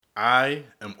I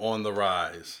am on the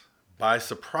rise. By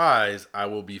surprise, I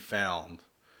will be found.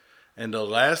 And the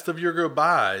last of your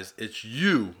goodbyes, it's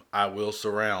you I will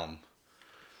surround.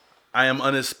 I am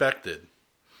unexpected.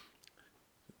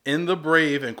 In the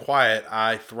brave and quiet,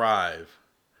 I thrive.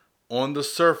 On the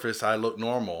surface, I look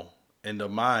normal. In the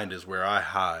mind is where I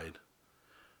hide.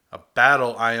 A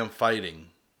battle I am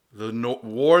fighting. The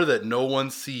war that no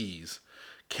one sees.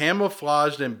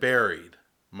 Camouflaged and buried,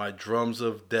 my drums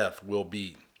of death will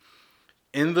beat.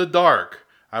 In the dark,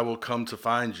 I will come to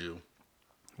find you.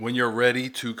 When you're ready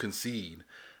to concede,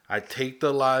 I take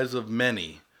the lives of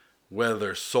many,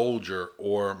 whether soldier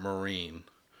or marine.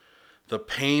 The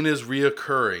pain is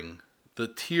reoccurring. The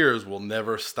tears will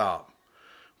never stop.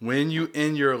 When you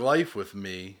end your life with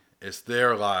me, it's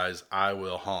their lies I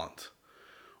will haunt.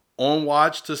 On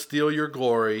watch to steal your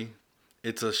glory,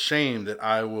 it's a shame that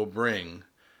I will bring.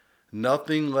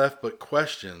 Nothing left but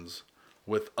questions,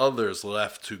 with others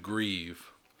left to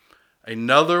grieve.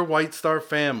 Another White Star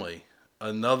family,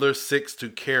 another six to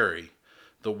carry.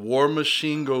 The war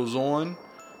machine goes on,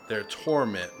 their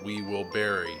torment we will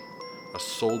bury. A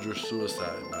Soldier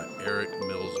Suicide by Eric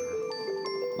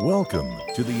Milzer. Welcome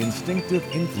to the Instinctive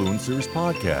Influencers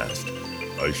Podcast,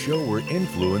 a show where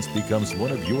influence becomes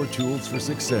one of your tools for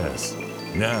success.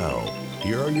 Now,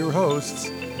 here are your hosts,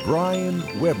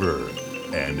 Brian Weber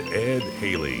and Ed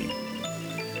Haley.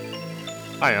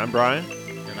 Hi, I'm Brian.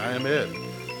 And I am Ed.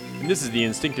 And this is the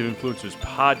Instinctive Influencers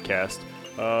Podcast.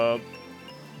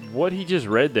 What he just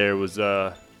read there was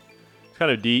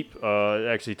kind of deep. It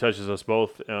actually touches us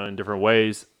both in different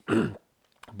ways.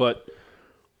 But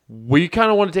we kind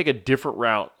of want to take a different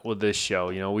route with this show.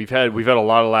 You know, we've had a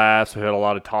lot of laughs, we've had a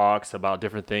lot of talks about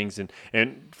different things,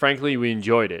 and frankly, we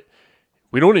enjoyed it.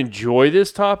 We don't enjoy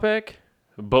this topic,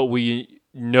 but we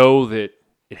know that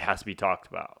it has to be talked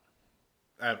about.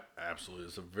 Absolutely.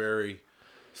 It's a very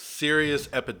serious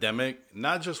epidemic,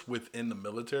 not just within the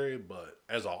military, but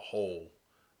as a whole.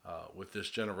 With this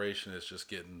generation, it's just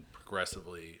getting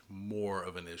progressively more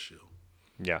of an issue.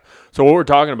 Yeah. So what we're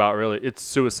talking about, really, it's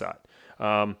suicide.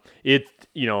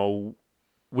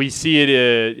 We see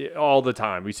it all the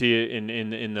time. We see it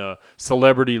in the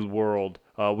celebrity world.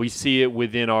 We see it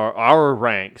within our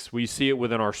ranks. We see it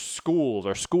within our schools,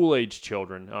 our school-age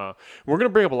children. We're going to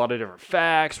bring up a lot of different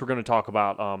facts. We're going to talk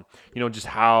about, just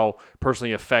how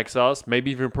personally affects us, maybe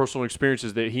even personal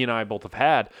experiences that he and I both have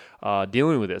had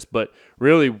dealing with this. But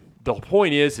really, the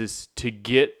point is to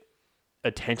get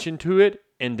attention to it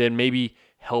and then maybe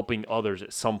helping others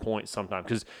at some point, sometime.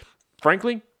 Because,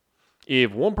 frankly,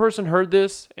 if one person heard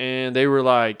this and they were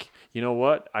like, you know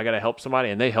what, I got to help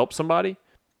somebody, and they helped somebody,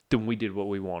 then we did what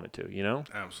we wanted to, you know?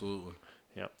 Absolutely.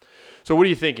 Yeah. So what are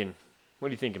you thinking? What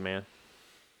are you thinking, man?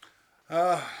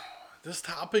 This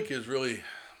topic is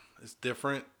it's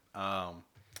different.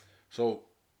 So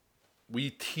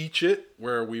we teach it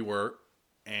where we work,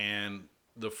 and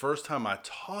the first time I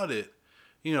taught it,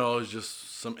 it was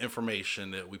just some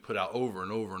information that we put out over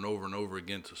and over and over and over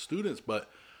again to students, but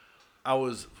I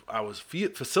was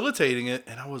facilitating it,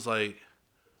 and I was like,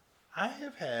 I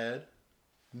have had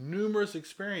numerous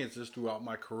experiences throughout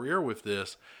my career with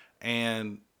this,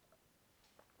 and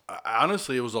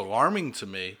honestly, it was alarming to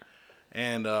me.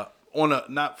 And on a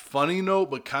not funny note,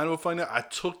 but kind of a funny note, I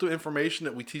took the information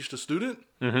that we teach the student,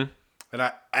 and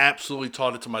I absolutely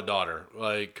taught it to my daughter,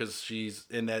 because she's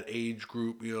in that age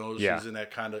group, she's in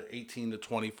that kind of 18 to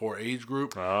 24 age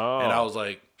group. Oh. And I was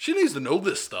like, she needs to know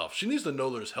this stuff. She needs to know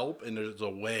there's help, and there's a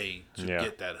way to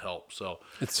get that help. So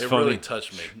it funny. really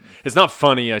touched me. It's not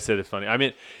funny. I said it's funny. I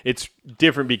mean, it's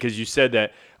different because you said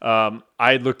that.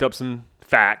 I had looked up some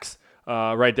facts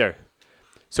right there.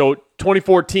 So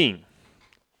 2014,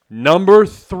 number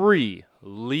 3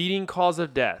 leading cause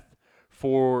of death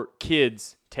for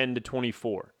kids 10 to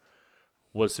 24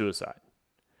 was suicide.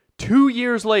 2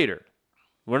 years later,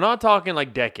 we're not talking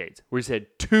like decades. We said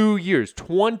 2 years,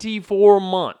 24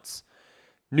 months.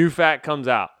 New fact comes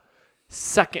out.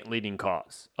 Second leading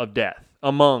cause of death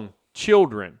among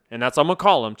children, and I'm going to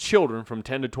call them children from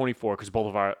 10 to 24 because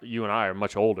both of you and I are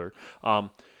much older.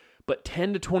 But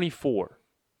 10 to 24,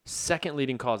 second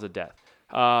leading cause of death.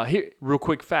 Here, real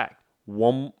quick fact.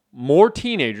 More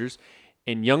teenagers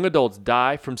and young adults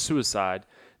die from suicide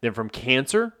than from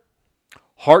cancer,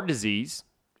 heart disease,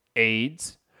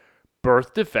 AIDS,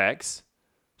 birth defects,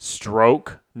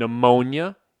 stroke,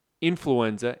 pneumonia,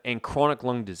 influenza, and chronic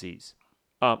lung disease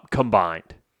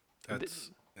combined.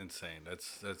 That's insane.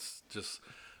 That's just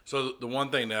so the one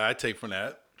thing that I take from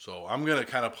that. So I'm gonna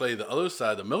kind of play the other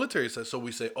side, the military side. So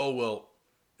we say, oh well,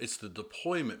 it's the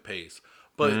deployment pace,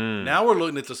 but now we're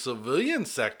looking at the civilian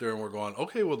sector and we're going,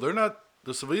 okay, well they're not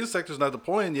the civilian sector is not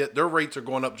deploying yet. Their rates are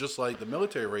going up just like the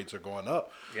military rates are going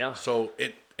up. Yeah. So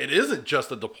it isn't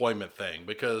just a deployment thing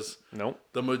because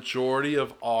the majority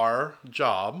of our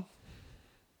job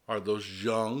are those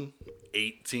young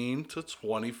 18 to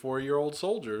 24-year-old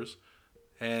soldiers.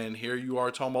 And here you are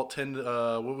talking about 10.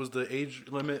 What was the age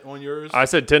limit on yours? I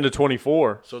said 10 to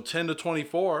 24. So 10 to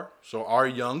 24. So our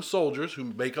young soldiers who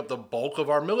make up the bulk of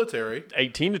our military,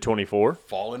 18 to 24,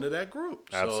 fall into that group.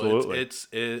 Absolutely. So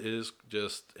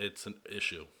it's an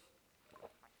issue.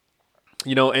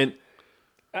 You know, and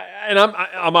I'm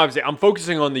obviously I'm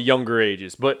focusing on the younger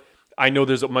ages, but I know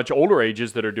there's much older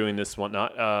ages that are doing this and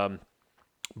whatnot.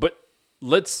 But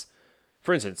let's.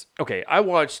 For instance, okay, I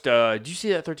watched, did you see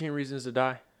that 13 Reasons to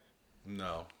Die?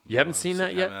 No. You haven't seen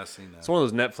that yet? I have not seen that. It's one of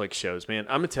those Netflix shows, man.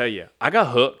 I'm going to tell you, I got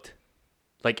hooked.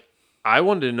 Like, I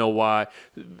wanted to know why.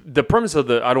 The premise of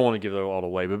I don't want to give it all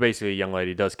away, but basically a young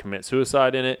lady does commit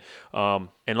suicide in it. And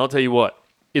I'll tell you what,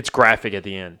 it's graphic at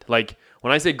the end. Like,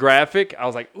 when I say graphic, I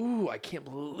was like, ooh, I can't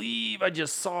believe I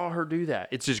just saw her do that.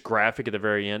 It's just graphic at the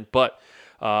very end. But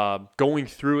going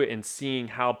through it and seeing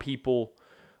how people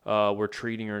were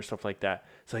treating her and stuff like that.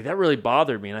 It's like that really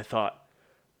bothered me, and I thought,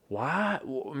 why?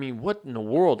 I mean, what in the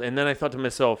world? And then I thought to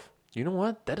myself, you know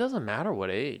what? That doesn't matter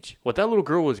what age. What that little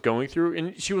girl was going through,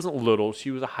 and she wasn't little. She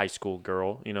was a high school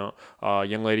girl, you know,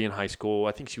 young lady in high school.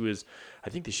 I think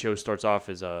the show starts off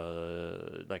as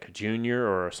a junior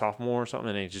or a sophomore or something,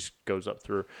 and it just goes up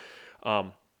through.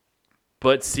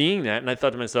 But seeing that, and I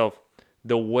thought to myself,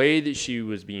 the way that she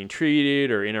was being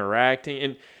treated or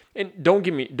interacting, and don't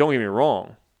get me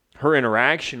wrong. Her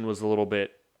interaction was a little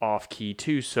bit off key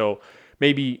too. So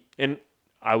maybe, and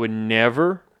I would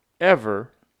never, ever,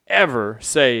 ever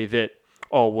say that,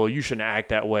 oh, well, you shouldn't act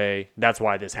that way. That's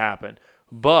why this happened.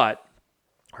 But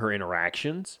her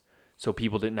interactions, so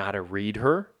people didn't know how to read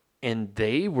her, and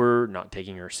they were not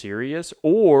taking her serious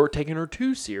or taking her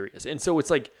too serious. And so it's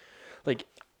like,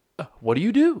 what do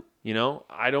you do? You know,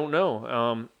 I don't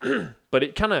know. But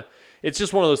it's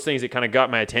just one of those things that kind of got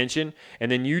my attention.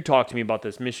 And then you talked to me about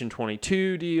this Mission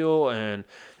 22 deal. And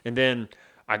then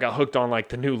I got hooked on like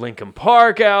the new Linkin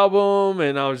Park album.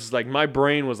 And I was just like, my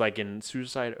brain was like in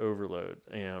suicide overload,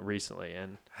 recently.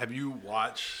 And have you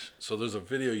watched, so there's a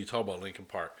video you talk about Linkin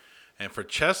Park. And for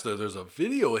Chester, there's a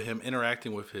video of him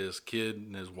interacting with his kid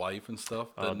and his wife and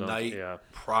stuff the night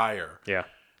prior. Yeah.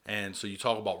 And so you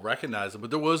talk about recognizing, but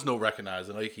there was no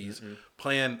recognizing. Like he's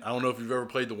playing, I don't know if you've ever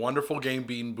played the wonderful game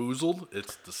Being Boozled.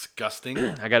 It's disgusting.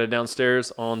 I got it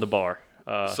downstairs on the bar.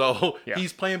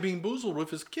 He's playing Being Boozled with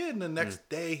his kid, and the next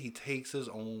day he takes his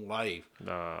own life.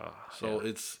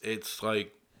 It's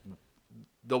like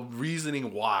the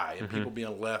reasoning why, and people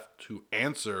being left to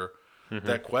answer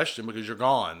that question because you're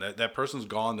gone. That person's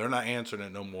gone. They're not answering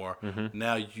it no more.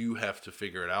 Now you have to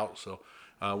figure it out. So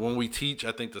when we teach,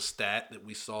 I think the stat that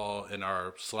we saw in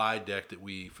our slide deck that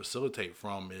we facilitate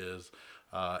from is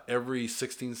every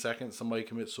 16 seconds somebody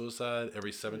commits suicide.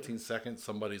 Every 17 seconds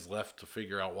somebody's left to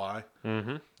figure out why.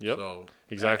 Mm-hmm. Yep. So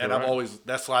exactly. And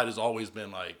that slide has always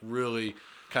been like really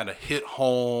kind of hit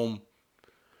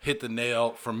the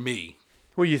nail for me.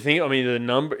 Well, you think? I mean, the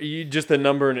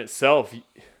number in itself.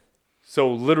 So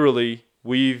literally,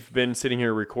 we've been sitting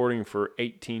here recording for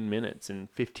 18 minutes and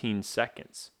 15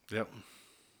 seconds. Yep.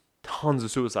 Tons of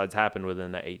suicides happened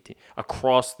within that 18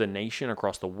 across the nation,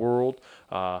 across the world.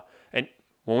 And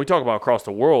when we talk about across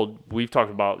the world, we've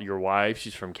talked about your wife.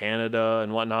 She's from Canada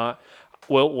and whatnot.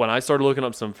 Well, when I started looking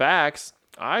up some facts,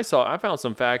 I found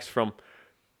some facts from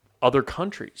other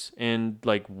countries and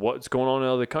like what's going on in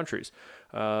other countries.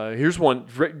 Here's one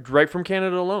right from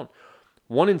Canada alone.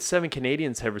 1 in 7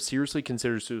 Canadians have seriously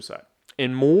considered suicide,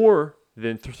 and more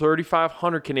than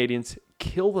 3,500 Canadians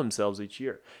kill themselves each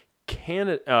year.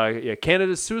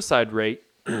 Canada's suicide rate,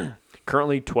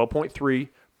 currently 12.3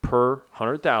 per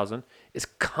 100,000, is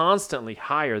constantly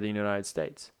higher than the United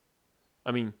States.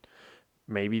 I mean,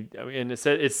 and it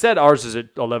said ours is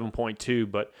at 11.2,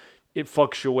 but it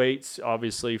fluctuates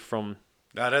obviously from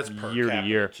that's per year to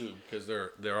year too, because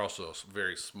they're also a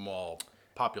very small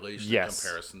population in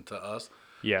comparison to us.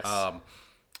 Yes.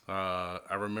 I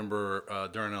remember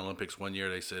during the Olympics one year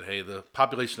they said, "Hey, the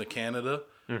population of Canada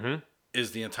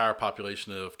is the entire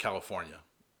population of California."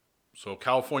 So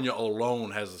California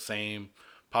alone has the same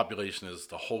population as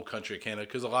the whole country of Canada,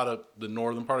 because a lot of the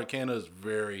northern part of Canada is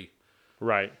very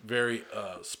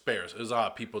sparse. There's a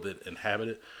lot of people that inhabit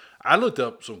it. I looked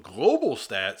up some global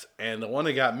stats, and the one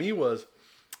that got me was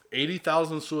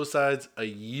 80,000 suicides a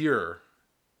year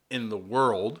in the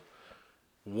world,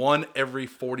 1 every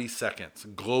 40 seconds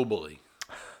globally.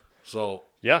 So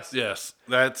yes,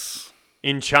 that's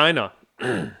in China.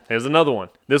 Here's another one.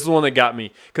 This is one that got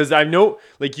me because I know,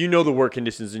 like, the work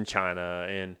conditions in China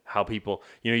and how people,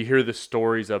 you hear the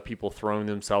stories of people throwing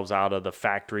themselves out of the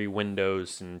factory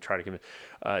windows and try to commit.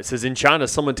 It says in China,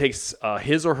 someone takes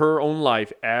his or her own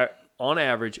life on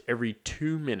average every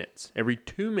 2 minutes. Every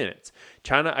 2 minutes.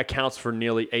 China accounts for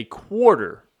nearly a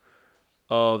quarter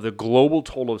of the global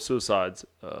total of suicides,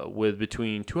 with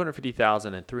between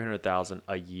 250,000 and 300,000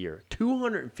 a year.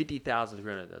 250,000 to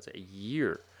 300,000 a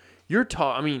year. You're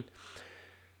talking. I mean,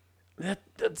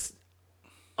 that's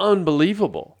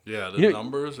unbelievable. Yeah, the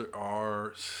numbers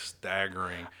are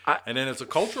staggering. And then it's a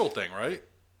cultural thing, right?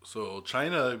 So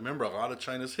China, remember, a lot of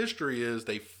China's history is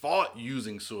they fought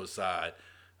using suicide.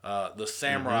 The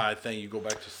samurai thing, you go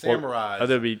back to samurai.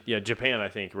 That'd be Japan, I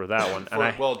think, or that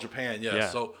one. Japan, yeah.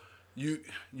 So you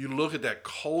look at that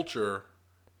culture,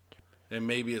 and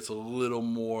maybe it's a little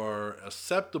more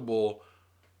acceptable,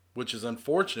 which is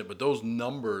unfortunate. But those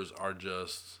numbers are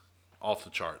just off the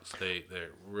charts.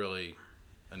 They're really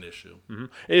an issue. Mm-hmm.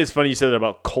 It is funny you said that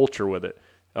about culture with it.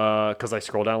 Because I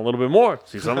scroll down a little bit more,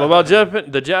 see something about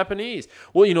the Japanese.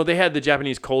 Well, they had the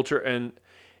Japanese culture, and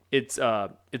it's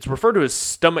referred to as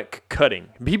stomach cutting.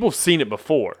 People have seen it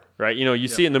before, right? You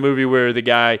see it in the movie where the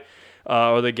guy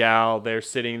or the gal, they're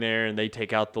sitting there and they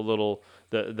take out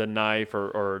the knife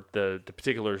or the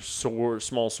particular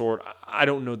small sword. I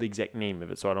don't know the exact name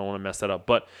of it, so I don't want to mess that up.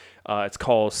 But it's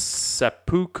called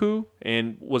seppuku,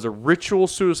 and was a ritual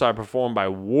suicide performed by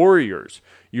warriors,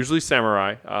 usually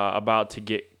samurai, about to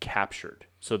get captured.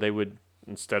 So they would,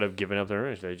 instead of giving up their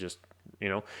image, they just,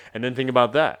 And then think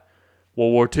about that.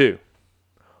 World War II.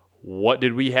 What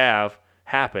did we have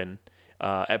happen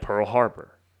at Pearl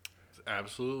Harbor?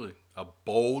 Absolutely. A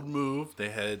bold move. They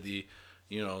had they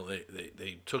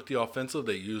took the offensive.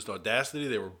 They used audacity.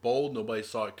 They were bold. Nobody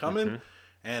saw it coming. Mm-hmm.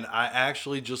 And I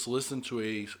actually just listened to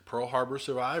a Pearl Harbor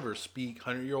survivor speak,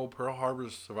 100-year-old Pearl Harbor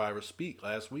survivor speak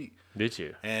last week. Did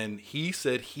you? And he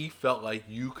said he felt like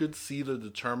you could see the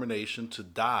determination to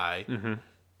die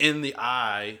in the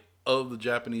eye of the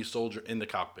Japanese soldier in the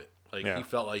cockpit. He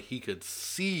felt like he could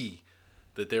see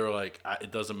that they were like,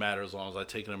 it doesn't matter as long as I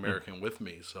take an American with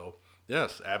me. So,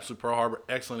 yes, absolute Pearl Harbor,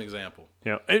 excellent example.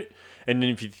 Yeah, and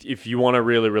then if you want to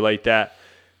really relate that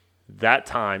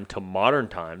time to modern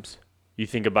times, you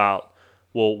think about,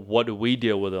 well, what do we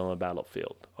deal with on the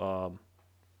battlefield?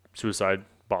 Suicide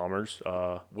bombers.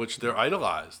 Which they're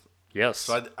idolized. Yes.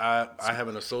 So I have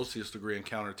an associate's degree in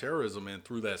counterterrorism, and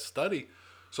through that study,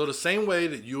 so the same way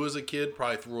that you as a kid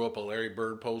probably threw up a Larry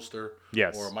Bird poster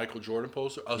or a Michael Jordan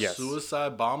poster, a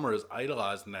suicide bomber is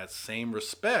idolized in that same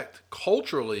respect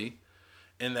culturally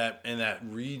in that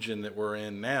region that we're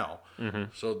in now.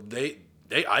 Mm-hmm. So they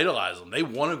idolize them. They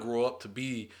want to grow up to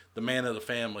be the man of the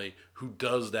family who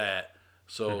does that.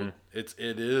 So it's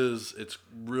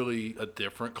really a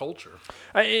different culture.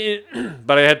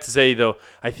 But I have to say though,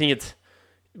 I think it's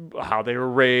how they were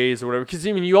raised or whatever. Because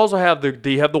you also have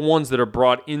the ones that are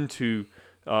brought into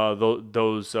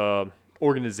those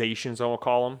organizations. I will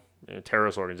call them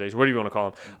terrorist organizations. What do you want to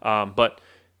call them? But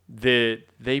they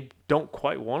don't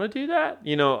quite want to do that.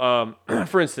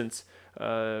 For instance,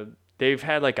 they've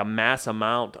had like a mass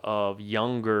amount of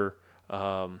younger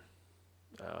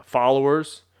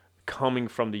followers coming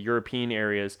from the European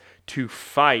areas to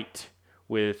fight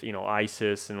with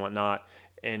ISIS and whatnot,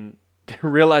 and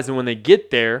realizing when they get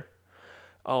there,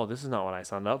 oh, this is not what I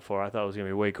signed up for. I thought it was going to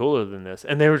be way cooler than this.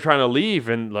 And they were trying to leave,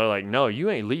 and they're like, no, you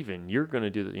ain't leaving. You're going to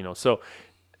do that, So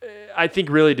I think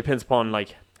really depends upon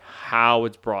like how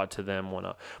it's brought to them.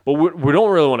 But we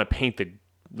don't really want to paint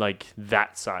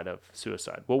that side of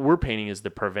suicide. What we're painting is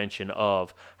the prevention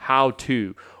of how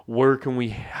to,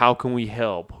 how can we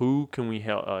help? Who can we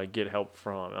help, get help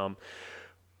from?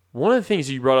 One of the things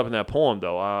you brought up in that poem,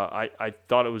 though, I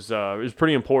thought it was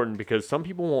pretty important because some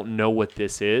people won't know what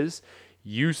this is.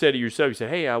 You said it yourself. You said,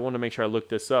 hey, I want to make sure I look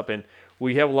this up. And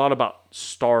we have a lot about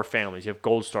star families. You have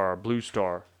Gold Star, Blue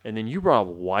Star, and then you brought up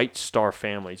White Star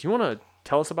families. You want to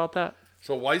tell us about that?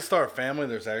 So White Star Family,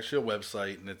 there's actually a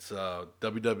website, and it's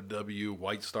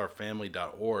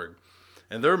www.whitestarfamily.org.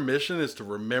 And their mission is to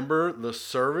remember the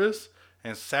service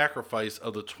and sacrifice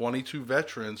of the 22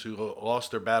 veterans who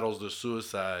lost their battles to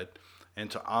suicide,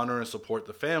 and to honor and support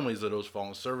the families of those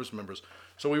fallen service members.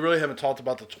 So we really haven't talked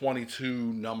about the 22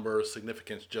 number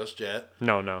significance just yet.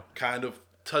 No. Kind of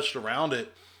touched around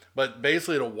it. But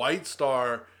basically the White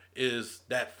Star is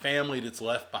that family that's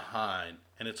left behind.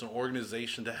 And it's an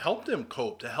organization to help them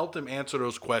cope, to help them answer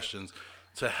those questions,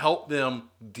 to help them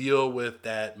deal with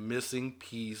that missing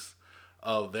piece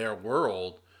of their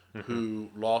world who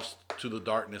lost to the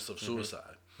darkness of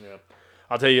suicide. Yeah,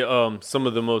 I'll tell you, some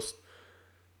of the most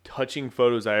touching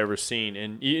photos I ever seen,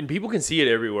 and people can see it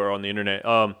everywhere on the internet.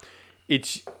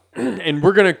 It's and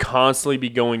we're gonna constantly be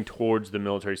going towards the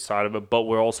military side of it, but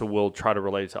we also will try to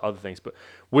relate it to other things. But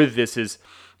with this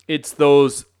it's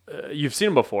those you've seen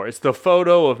them before. It's the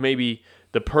photo of maybe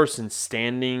the person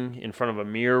standing in front of a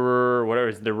mirror or whatever,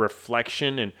 it's the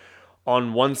reflection, and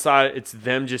on one side it's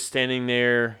them just standing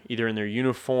there either in their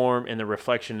uniform and the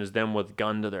reflection is them with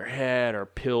gun to their head or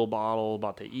pill bottle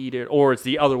about to eat it, or it's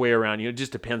the other way around. It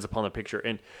just depends upon the picture.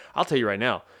 And I'll tell you right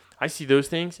now, I see those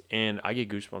things and I get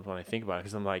goosebumps when I think about it,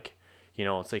 because I'm like,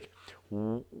 it's like,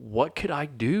 what could I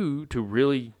do to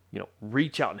really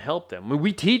reach out and help them? I mean,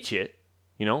 we teach it,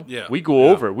 we go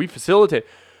over it, we facilitate,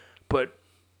 but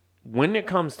when it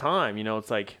comes time,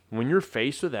 it's like when you're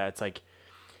faced with that, it's like,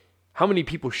 how many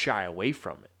people shy away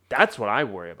from it? That's what I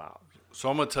worry about. So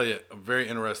I'm going to tell you a very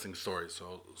interesting story.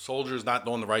 So soldier's not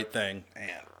doing the right thing,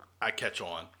 and I catch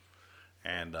on.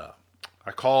 And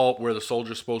I call where the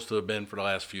soldier's supposed to have been for the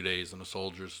last few days, and the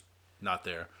soldier's not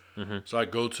there. Mm-hmm. So I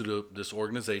go to this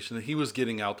organization, and he was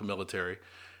getting out the military,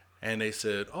 and they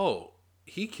said, oh,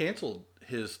 he canceled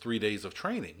his 3 days of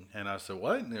training. And I said,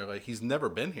 what? And they're like, he's never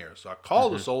been here. So I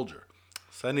called the soldier.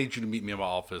 So I need you to meet me in my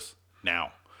office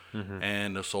now. Mm-hmm.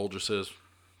 And the soldier says,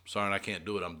 sorry, I can't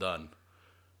do it. I'm done.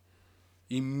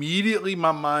 Immediately,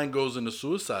 my mind goes into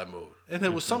suicide mode. And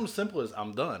it was something simple as,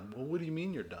 I'm done. Well, what do you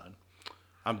mean you're done?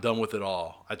 I'm done with it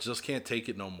all. I just can't take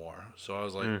it no more. So I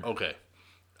was like, okay.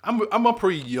 I'm a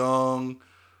pretty young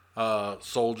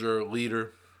soldier,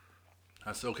 leader.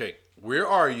 I said, okay, where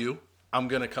are you? I'm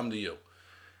going to come to you.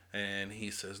 And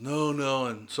he says, no.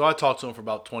 And so I talked to him for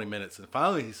about 20 minutes. And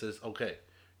finally he says, okay,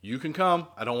 you can come.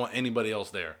 I don't want anybody else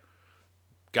there.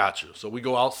 Got you. So we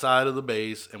go outside of the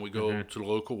base and we go to the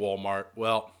local Walmart.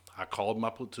 Well, I called my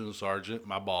platoon sergeant,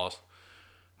 my boss,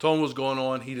 told him what's going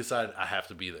on. He decided I have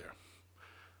to be there.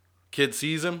 Kid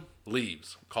sees him,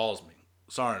 leaves, calls me.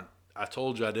 Sergeant, I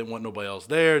told you I didn't want nobody else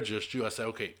there, just you. I said,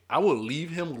 okay, I will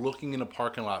leave him looking in the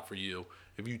parking lot for you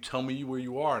if you tell me where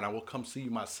you are, and I will come see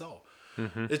you myself.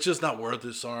 Mm-hmm. It's just not worth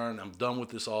it, Sergeant. I'm done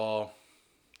with this all.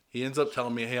 He ends up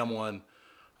telling me, hey, I'm on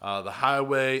the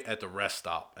highway at the rest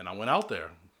stop. And I went out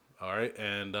there, all right,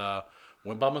 and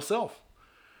went by myself.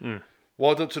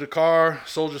 Walked up to the car,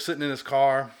 soldier sitting in his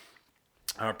car.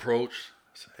 I approached.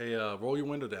 I said, hey, roll your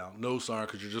window down. No, Sergeant,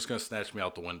 because you're just going to snatch me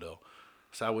out the window.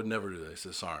 I said, I would never do that. He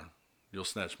said, Sergeant, you'll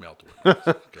snatch me out the window.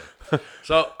 Said, okay.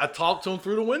 So I talked to him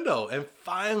through the window. And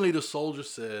finally the soldier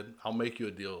said, I'll make you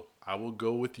a deal. I will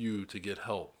go with you to get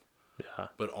help,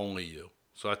 but only you.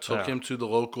 So I took him to the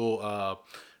local,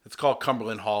 it's called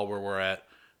Cumberland Hall where we're at.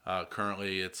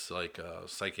 Currently it's like a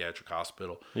psychiatric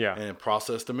hospital. And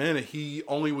processed him in. And he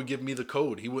only would give me the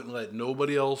code. He wouldn't let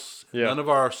nobody else. None of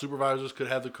our supervisors could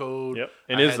have the code.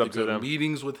 And I it is had up to go to them.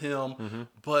 meetings with him.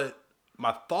 But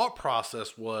my thought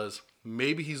process was,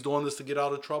 maybe he's doing this to get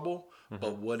out of trouble,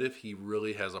 but what if he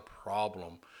really has a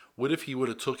problem? What if he would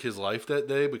have took his life that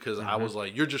day because I was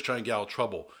like, you're just trying to get out of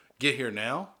trouble. Get here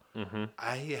now.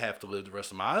 I have to live the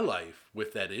rest of my life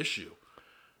with that issue.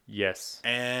 Yes.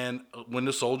 And when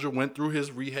the soldier went through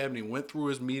his rehab and he went through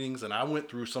his meetings and I went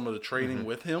through some of the training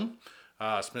with him,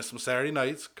 I spent some Saturday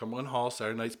nights, Cumberland Hall,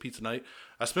 Saturday nights, pizza night.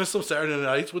 I spent some Saturday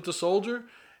nights with the soldier,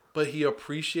 but he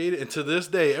appreciated it. And to this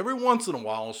day, every once in a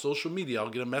while on social media, I'll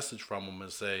get a message from him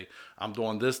and say, I'm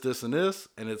doing this, this, and this.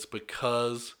 And it's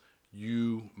because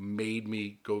you made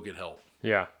me go get help.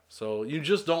 Yeah. So you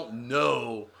just don't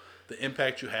know the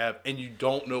impact you have, and you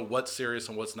don't know what's serious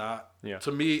and what's not. Yeah.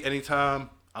 To me, anytime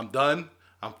I'm done,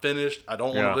 I'm finished, I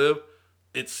don't want to live,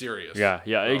 it's serious. Yeah,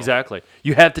 exactly.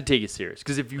 You have to take it serious,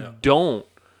 because if you don't,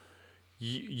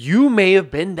 you may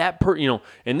have been that person,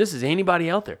 and this is anybody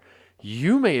out there.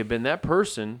 You may have been that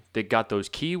person that got those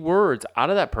key words out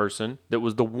of that person that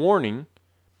was the warning.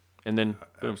 And then,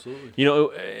 boom.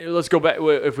 Absolutely. Let's go back.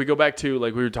 If we go back to,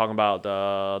 like we were talking about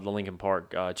the Lincoln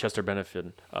Park, Chester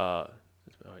Bennington. I'm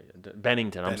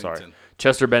sorry.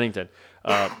 Chester Bennington.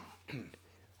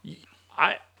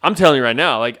 I'm telling you right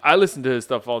now, like, I listen to his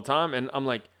stuff all the time, and I'm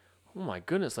like, oh my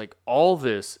goodness, like, all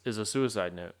this is a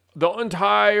suicide note. The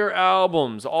entire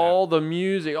albums, all the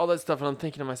music, all that stuff. And I'm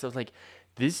thinking to myself, like,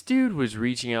 this dude was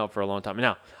reaching out for a long time.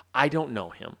 Now, I don't know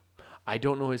him. I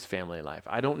don't know his family life.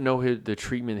 I don't know the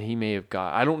treatment he may have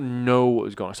got. I don't know what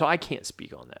was going on. So I can't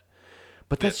speak on that.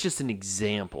 But that's just an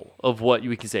example of what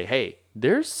we can say, hey,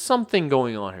 there's something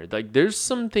going on here. Like, there's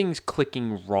some things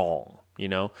clicking wrong,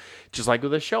 Just like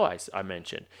with the show I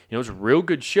mentioned. It's a real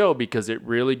good show because it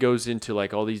really goes into,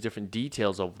 like, all these different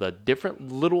details of the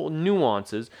different little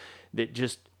nuances that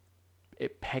just,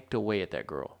 it pecked away at that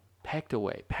girl. Pecked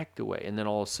away. And then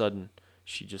all of a sudden,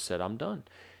 she just said, I'm done.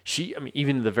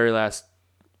 Even the very last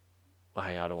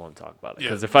I don't want to talk about it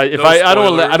because Yeah, I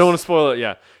don't spoilers. want to spoil it.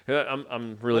 Yeah,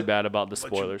 I'm really bad about the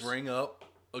spoilers. But you bring up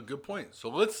a good point. So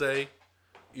let's say,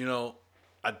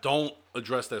 I don't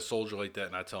address that soldier like that,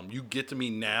 and I tell him, "You get to me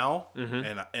now,"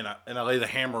 and I lay the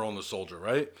hammer on the soldier,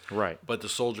 right? Right. But the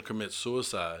soldier commits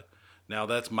suicide. Now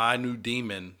that's my new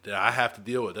demon that I have to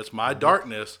deal with. That's my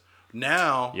darkness.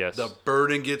 Now the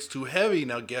burden gets too heavy.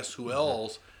 Now guess who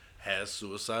else has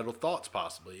suicidal thoughts?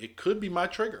 Possibly it could be my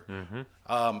trigger.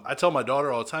 I tell my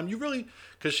daughter all the time,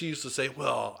 because she used to say,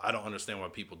 "Well, I don't understand why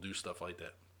people do stuff like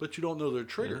that," but you don't know their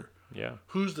trigger. Yeah.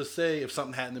 Who's to say if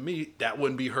something happened to me, that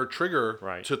wouldn't be her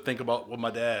trigger to think about, well,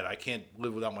 my dad, I can't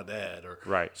live without my dad.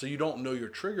 So you don't know your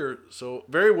trigger. So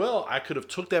very well, I could have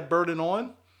took that burden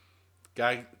on,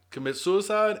 guy commits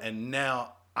suicide, and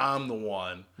now I'm the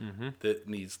one that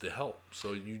needs the help.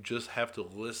 So you just have to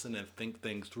listen and think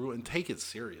things through and take it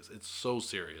serious. It's so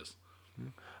serious.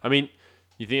 I mean,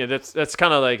 you think that's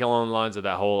kind of like along the lines of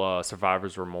that whole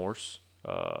survivor's remorse.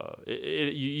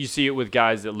 You see it with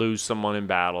guys that lose someone in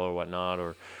battle or whatnot,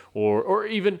 or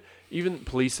even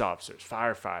police officers,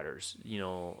 firefighters.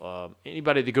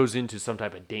 Anybody that goes into some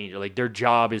type of danger, like their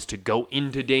job is to go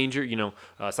into danger.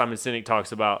 Simon Sinek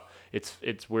talks about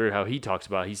it's weird how he talks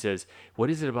about it. He says,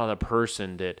 what is it about a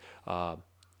person that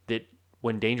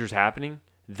when danger's happening,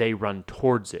 they run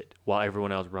towards it while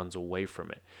everyone else runs away from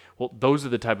it? Well, those are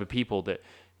the type of people that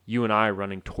you and I are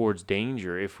running towards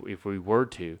danger if we were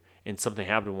to, and something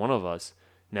happened to one of us.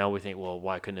 Now we think, well,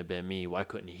 why couldn't it have been me? Why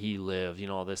couldn't he live?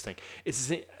 All this thing.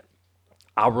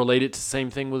 I'll relate it to the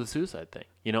same thing with the suicide thing.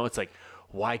 It's like,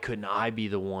 why couldn't I be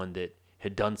the one that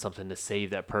had done something to save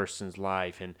that person's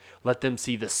life and let them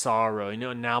see the sorrow?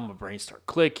 Now my brain start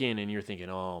clicking, and you're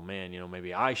thinking, oh man,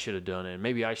 maybe I should have done it. And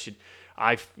maybe I should.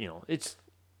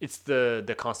 It's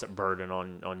the constant burden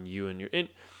on you and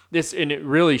and it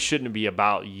really shouldn't be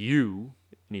about you.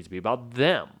 It needs to be about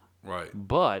them. Right.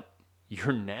 But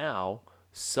you're now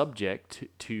subject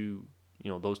to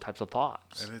those types of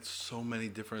thoughts. And it's so many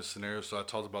different scenarios. So I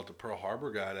talked about the Pearl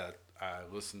Harbor guy that I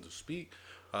listened to speak.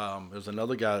 There's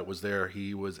another guy that was there.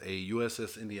 He was a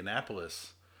USS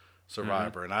Indianapolis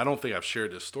survivor. And I don't think I've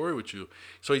shared this story with you.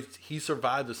 So he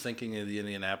survived the sinking of the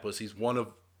Indianapolis. He's one of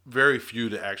very few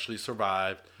that actually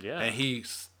survived. Yeah. And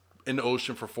he's in the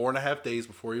ocean for 4.5 days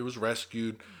before he was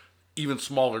rescued. Even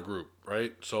smaller group,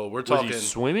 right? So we're talking. Was he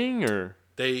swimming or?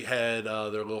 They had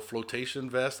their little flotation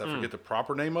vest. I forget the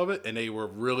proper name of it. And they were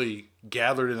really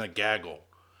gathered in a gaggle.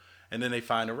 And then they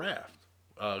find a raft.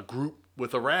 A group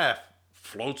with a raft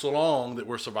floats along that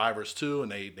were survivors too.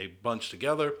 And they bunch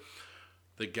together.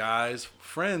 The guy's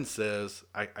friend says,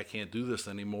 I can't do this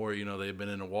anymore. They've been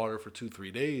in the water for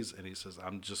 2-3 days. And he says,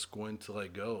 I'm just going to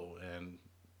let go. And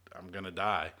I'm going to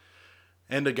die.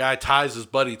 And the guy ties his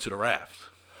buddy to the raft.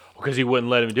 Because he wouldn't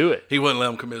let him do it. He wouldn't let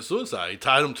him commit suicide. He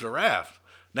tied him to the raft.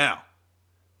 Now,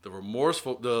 the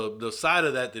remorseful, the side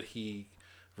of that he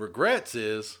regrets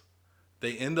is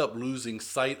they end up losing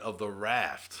sight of the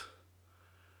raft.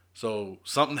 So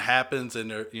something happens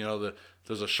and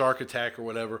there's a shark attack or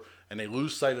whatever, and they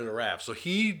lose sight of the raft. So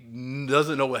he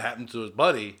doesn't know what happened to his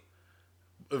buddy.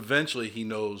 Eventually, he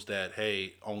knows that,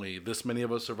 hey, only this many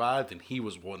of us survived, and he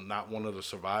was not one of the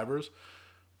survivors.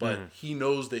 But he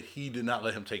knows that he did not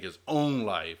let him take his own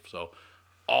life. So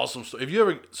awesome. So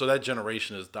so that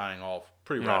generation is dying off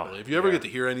pretty rapidly. If you ever get to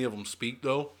hear any of them speak,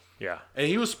 though, and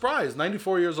he was surprised.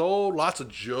 94 years old, lots of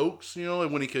jokes,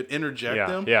 and when he could interject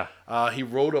them. He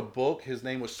wrote a book. His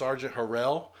name was Sergeant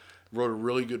Harrell. Wrote a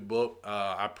really good book.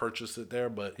 I purchased it there,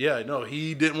 but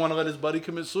he didn't want to let his buddy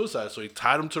commit suicide, so he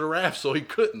tied him to the raft so he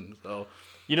couldn't. So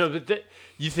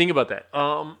you think about that.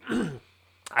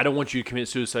 I don't want you to commit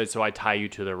suicide, so I tie you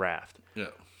to the raft. Yeah.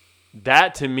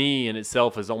 That to me in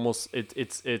itself is almost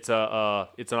it's an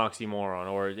oxymoron,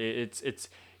 or it's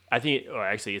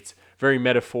very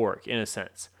metaphoric in a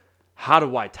sense. How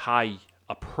do I tie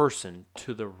a person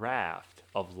to the raft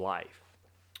of life?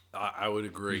 I would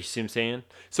agree. You see what I'm saying?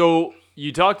 So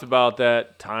you talked about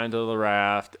that tying to the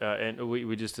raft, and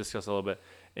we just discussed a little bit.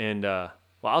 And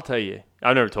I'll tell you,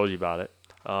 I've never told you about it.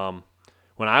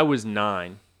 When I was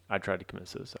 9. I tried to commit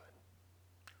suicide.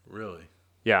 Really?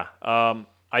 Yeah.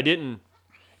 I didn't.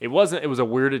 It was a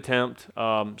weird attempt.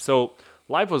 So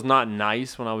life was not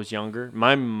nice when I was younger.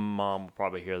 My mom will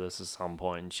probably hear this at some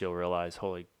point, and she'll realize,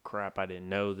 holy crap, I didn't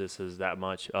know this is that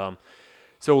much.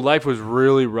 So life was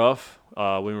really rough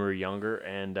when we were younger.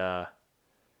 And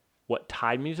what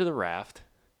tied me to the raft,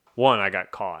 one, I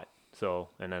got caught.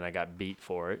 And then I got beat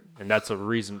for it. And that's part of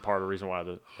the reason why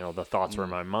the thoughts were in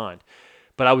my mind.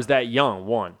 But I was that young,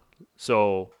 one.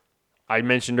 So I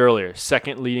mentioned earlier,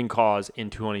 second leading cause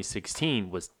in 2016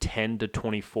 was 10 to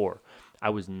 24. I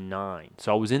was 9.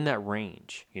 So I was in that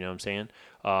range, you know what I'm saying?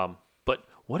 But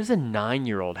what does a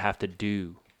 9-year-old have to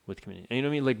do with community? You know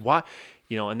what I mean? Like, why?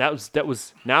 You know, and that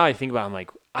was, now I think about it, I'm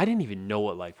like, I didn't even know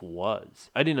what life was.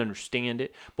 I didn't understand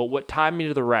it. But what tied me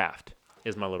to the raft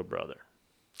is my little brother.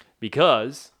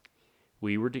 Because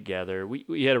we were together.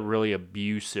 We had a really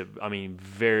abusive,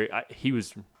 he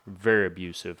was very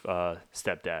abusive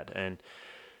stepdad. And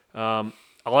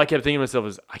all I kept thinking to myself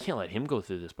is, I can't let him go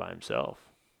through this by himself.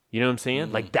 You know what I'm saying?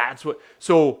 Mm-hmm. Like, that's what,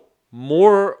 so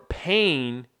more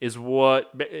pain is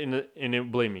what,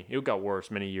 believe me, it got worse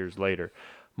many years later.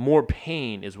 More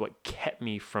pain is what kept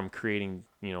me from creating,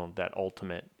 that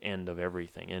ultimate end of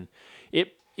everything. And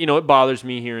it bothers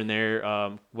me here and there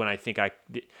when I think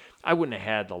I wouldn't have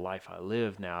had the life I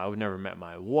live now. I would never met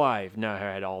my wife. Now I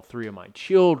had all 3 of my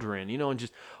children, and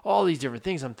just all these different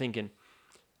things. I'm thinking,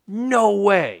 no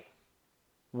way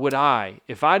would I,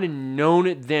 if I'd have known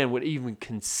it then, would even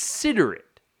consider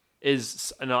it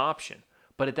as an option.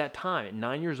 But at that time, at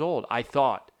 9 years old, I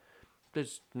thought,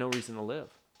 there's no reason to live.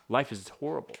 Life is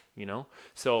horrible,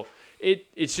 So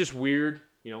it's just weird,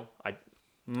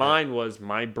 Mine was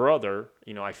my brother.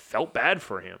 I felt bad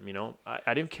for him.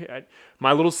 I didn't care.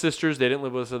 My little sisters, they didn't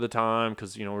live with us at the time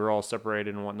because, we were all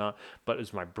separated and whatnot. But it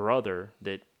was my brother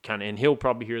that and he'll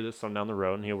probably hear this on down the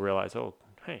road and he'll realize, oh,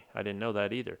 hey, I didn't know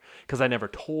that either because I never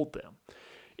told them.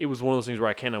 It was one of those things where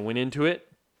I kind of went into it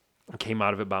and came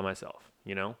out of it by myself,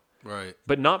 Right.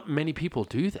 But not many people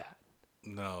do that.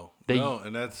 No,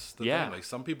 and that's the thing. Like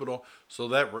some people don't. So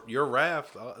that your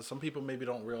raft, some people maybe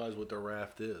don't realize what their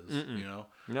raft is.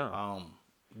 No.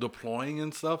 Deploying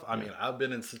and stuff. I mean, I've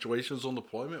been in situations on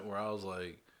deployment where I was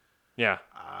like, yeah,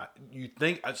 you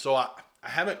think so? I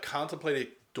haven't contemplated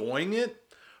doing it,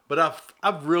 but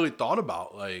I've really thought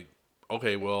about like,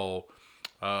 okay, well,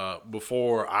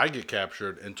 before I get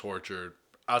captured and tortured,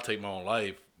 I'll take my own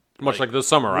life. Much like the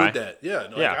samurai. With that,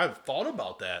 yeah. I've thought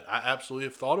about that. I absolutely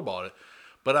have thought about it.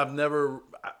 But I've never,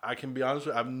 I can be honest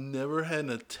with you, I've never had an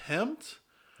attempt.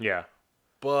 Yeah.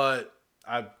 But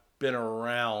I've been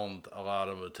around a lot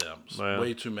of attempts. Well,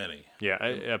 way too many. Yeah,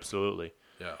 absolutely.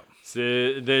 Yeah. So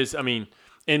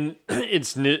and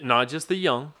it's not just the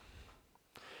young.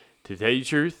 To tell you the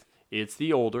truth, it's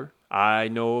the older. I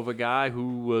know of a guy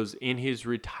who was in his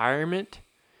retirement.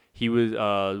 He was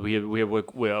we have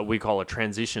what we call a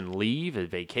transition leave, a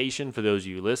vacation for those of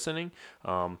you listening.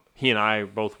 He and I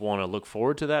both want to look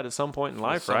forward to that at some point in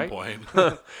life, right? At some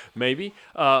point. Maybe.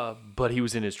 But he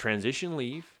was in his transition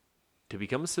leave to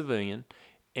become a civilian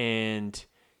and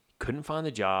couldn't find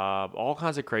the job. All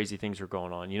kinds of crazy things were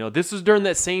going on. This was during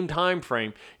that same time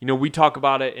frame. We talk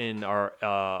about it in our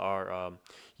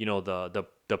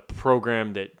the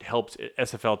program that helps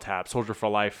SFL TAP, Soldier for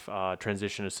Life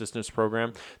Transition Assistance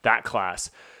Program, that class.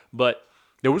 But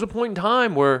there was a point in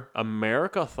time where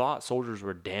America thought soldiers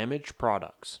were damaged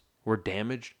products, were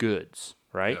damaged goods,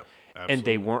 right? Yeah, and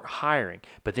they weren't hiring.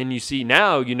 But then you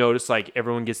notice like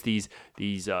everyone gets these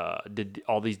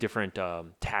all these different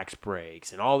tax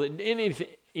breaks and all anything,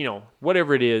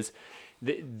 whatever it is,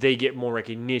 they get more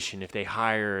recognition if they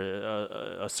hire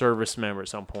a service member at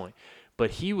some point. But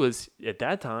he was, at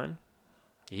that time,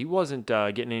 he wasn't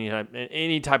getting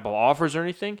any type of offers or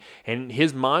anything. And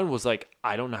his mind was like,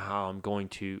 I don't know how I'm going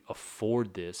to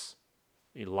afford this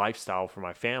lifestyle for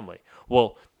my family.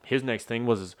 Well, his next thing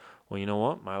was, well, you know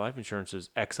what? My life insurance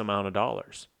is X amount of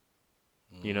dollars.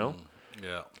 Yeah.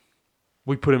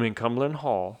 We put him in Cumberland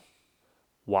Hall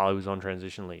while he was on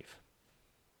transition leave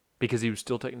because he was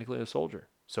still technically a soldier.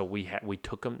 So we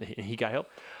took him, and he got help.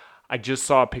 I just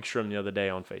saw a picture of him the other day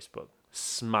on Facebook,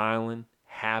 smiling,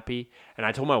 happy. And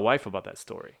I told my wife about that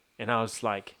story. And I was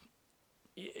like,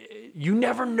 you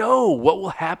never know what will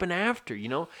happen after,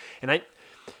 And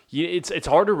it's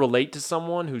hard to relate to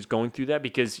someone who's going through that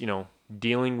because, you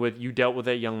dealt with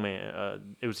that young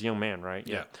man. It was a young man, right?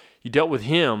 Yeah. You dealt with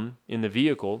him in the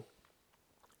vehicle,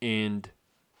 and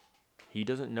he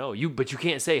doesn't know. But you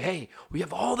can't say, hey, we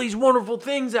have all these wonderful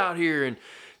things out here, and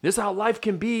this is how life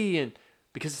can be, and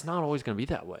because it's not always going to be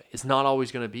that way. It's not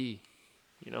always going to be,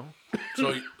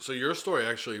 So your story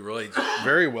actually relates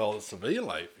very well to civilian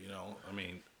life. I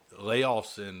mean,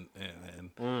 layoffs in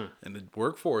the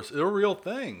workforce is a real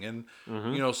thing, and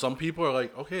some people are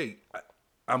like, okay,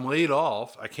 I'm laid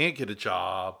off. I can't get a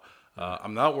job.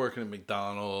 I'm not working at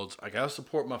McDonald's. I got to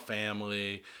support my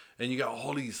family, and you got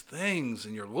all these things,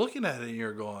 and you're looking at it and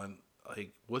you're going,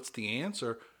 like, what's the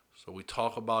answer? So we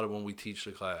talk about it when we teach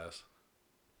the class.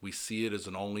 We see it as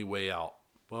an only way out.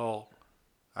 Well,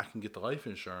 I can get the life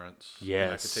insurance. Yes.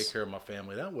 And I can take care of my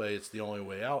family that way. It's the only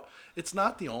way out. It's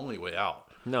not the only way out.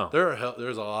 No.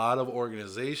 There's a lot of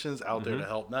organizations out there to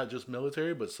help, not just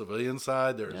military, but civilian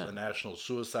side. There's a National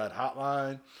Suicide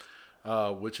Hotline,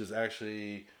 which is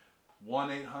actually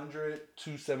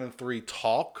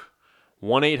 1-800-273-TALK.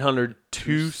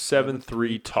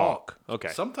 1-800-273-TALK. Okay.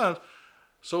 Sometimes,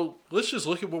 so let's just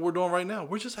look at what we're doing right now.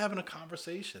 We're just having a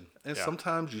conversation. And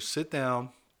sometimes you sit down,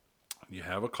 you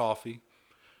have a coffee,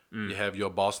 you have your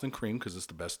Boston cream because it's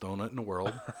the best donut in the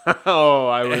world. Oh,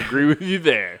 I would agree with you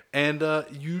there. And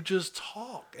you just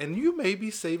talk. And you may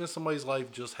be saving somebody's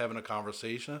life just having a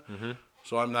conversation.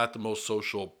 So I'm not the most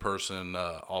social person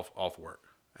off work.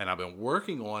 And I've been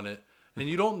working on it. And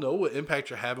you don't know what impact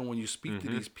you're having when you speak to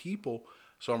these people.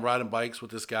 So I'm riding bikes with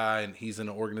this guy, and he's in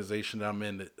an organization that I'm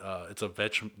in. That, it's a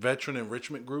veteran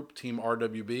enrichment group, Team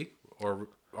RWB, or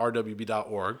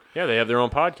rwb.org. Yeah, they have their own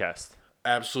podcast.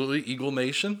 Absolutely, Eagle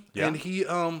Nation. Yeah. And he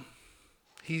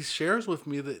shares with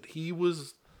me that he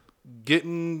was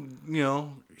getting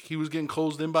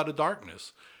closed in by the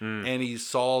darkness. And he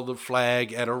saw the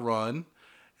flag at a run.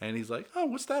 And he's like, oh,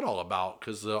 what's that all about?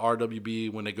 Because the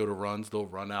RWB, when they go to runs, they'll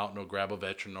run out and they'll grab a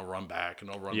veteran, they'll run back, and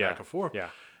they'll run back and forth. Yeah.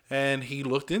 And he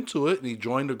looked into it, and he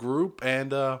joined a group,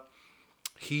 and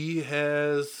he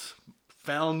has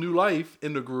found new life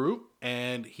in the group,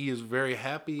 and he is very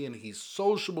happy, and he's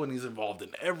sociable, and he's involved in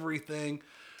everything.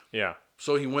 Yeah.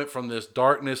 So he went from this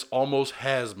darkness almost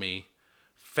has me,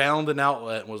 found an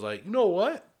outlet, and was like, you know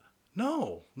what?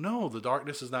 No, the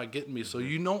darkness is not getting me. So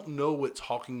you don't know what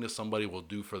talking to somebody will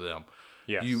do for them.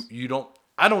 Yes. You don't.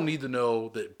 I don't need to know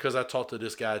that because I talked to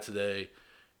this guy today,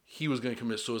 he was going to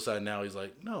commit suicide. Now he's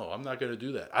like, no, I'm not going to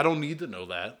do that. I don't need to know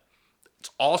that. It's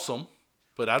awesome,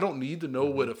 but I don't need to know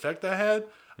what effect I had.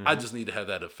 I just need to have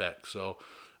that effect. So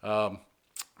my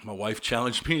wife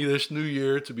challenged me this new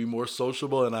year to be more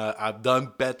sociable, and I've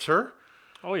done better.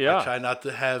 Oh, yeah. I try not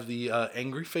to have the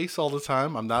angry face all the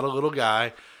time. I'm not a little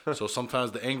guy, so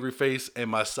sometimes the angry face and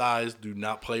my size do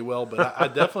not play well. But I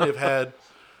definitely have had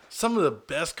some of the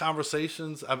best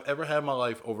conversations I've ever had in my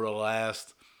life over the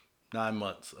last 9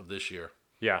 months of this year.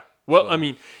 Yeah. Well, I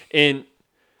mean, and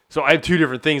so I have two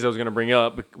different things I was going to bring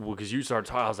up because you started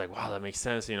talking. I was like, wow, that makes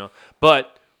sense,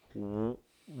 But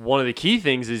one of the key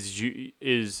things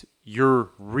is you're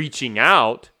reaching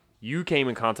out. You came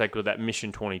in contact with that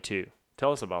Mission 22.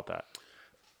 Tell us about that.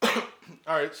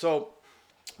 All right, so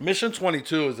Mission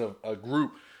 22 is a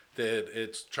group that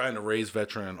it's trying to raise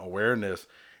veteran awareness.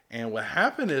 And what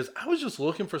happened is I was just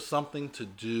looking for something to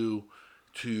do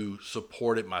to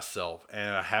support it myself.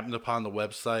 And I happened upon the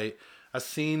website. I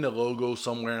seen the logo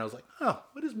somewhere, and I was like, oh,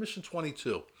 what is Mission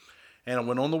 22? And I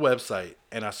went on the website,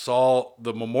 and I saw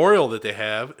the memorial that they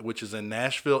have, which is in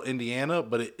Nashville, Indiana,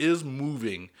 but it is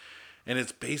moving. And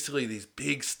it's basically these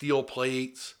big steel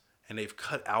plates, and they've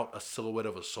cut out a silhouette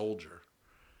of a soldier.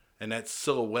 And that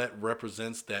silhouette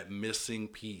represents that missing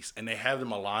piece. And they have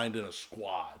them aligned in a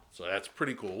squad. So that's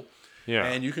pretty cool. Yeah.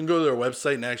 And you can go to their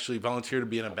website and actually volunteer to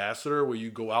be an ambassador, where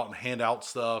you go out and hand out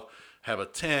stuff, have a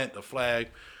tent, a flag.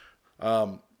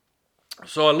 So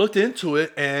I looked into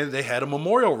it, and they had a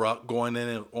memorial ruck going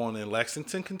on in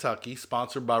Lexington, Kentucky,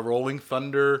 sponsored by Rolling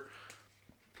Thunder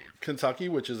Kentucky,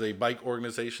 which is a bike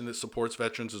organization that supports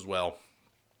veterans as well.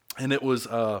 And it was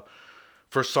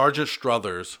for Sergeant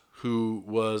Struthers, who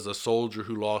was a soldier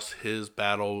who lost his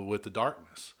battle with the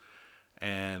darkness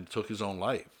and took his own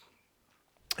life.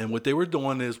 And what they were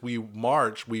doing is we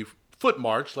foot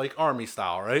marched like Army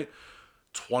style, right?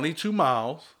 22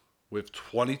 miles with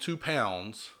 22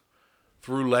 pounds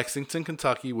through Lexington,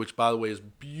 Kentucky, which, by the way, is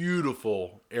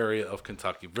beautiful area of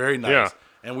Kentucky. Very nice. Yeah.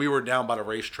 And we were down by the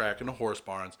racetrack and the horse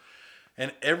barns.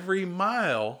 And every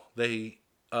mile,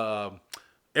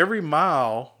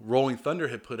 Rolling Thunder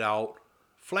had put out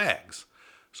flags.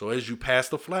 So as you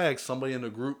passed the flag, somebody in the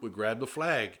group would grab the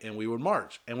flag, and we would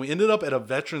march. And we ended up at a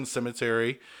veteran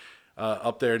cemetery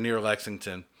up there near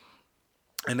Lexington.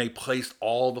 And they placed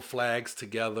all the flags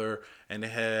together, and they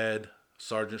had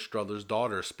Sergeant Struthers'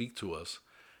 daughter speak to us.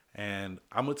 And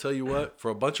I'm going to tell you what,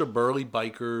 for a bunch of burly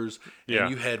bikers, and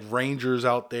you had rangers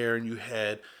out there, and you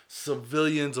had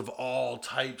civilians of all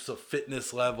types of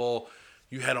fitness level,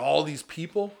 you had all these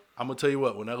people. I'm going to tell you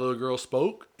what, when that little girl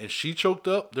spoke and she choked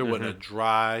up, there wasn't a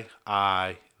dry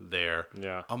eye there.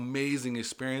 Yeah. Amazing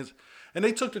experience. And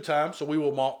they took the time, so we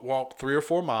would walk 3 or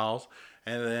 4 miles,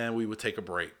 and then we would take a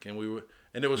break.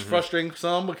 And it was frustrating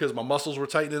some because my muscles were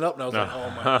tightening up, and I was like,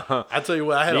 oh my. I tell you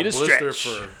what, I've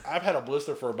had a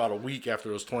blister for about a week after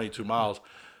those 22 miles.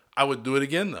 I would do it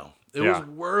again, though. It was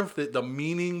worth it. The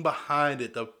meaning behind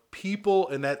it, the people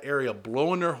in that area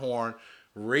blowing their horn,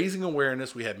 raising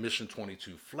awareness. We had Mission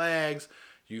 22 flags.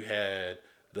 You had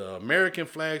the American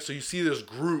flag. So you see this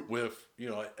group with,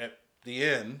 at the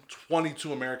end,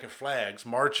 22 American flags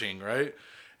marching, right?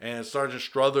 And Sergeant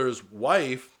Strother's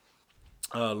wife,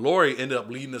 Lori, ended up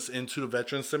leading us into the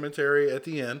Veterans Cemetery at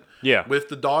the end. Yeah. With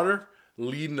the daughter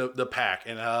leading the pack.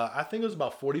 And I think it was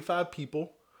about 45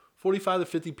 people, 45 to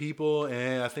 50 people.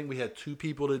 And I think we had 2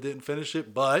 people that didn't finish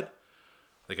it, but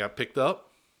they got picked up.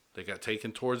 They got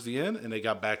taken towards the end, and they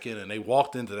got back in, and they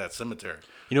walked into that cemetery.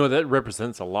 That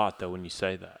represents a lot, though, when you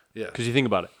say that. Yeah. Because you think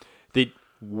about it. They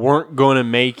weren't going to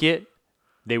make it.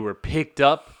 They were picked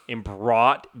up and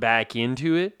brought back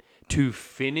into it to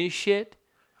finish it.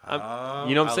 You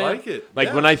know what I'm saying? I like it.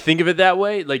 Like, when I think of it that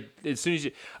way, like, as soon as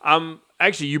you...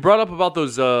 actually, you brought up about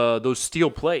those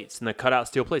steel plates and the cutout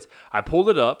steel plates. I pulled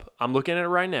it up. I'm looking at it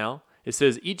right now. It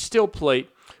says, each steel plate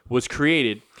was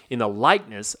created in the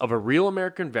likeness of a real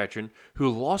American veteran who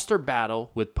lost their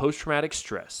battle with post-traumatic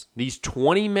stress. These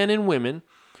 20 men and women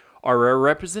are a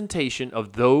representation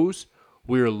of those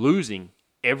we are losing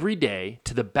every day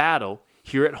to the battle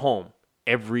here at home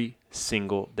every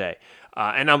single day.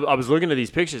 And I was looking at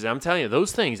these pictures, and I'm telling you,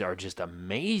 those things are just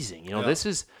amazing.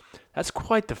 That's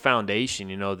quite the foundation,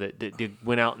 that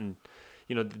went out and,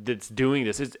 that's doing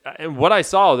this. And what I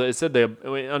saw, it said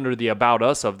under the About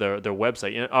Us of their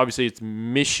website, obviously it's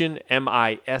Mission,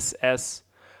 MISSION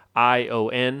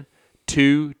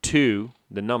 22,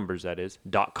 the numbers that is,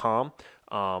 .com.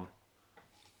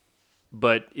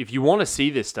 But if you want to see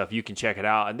this stuff, you can check it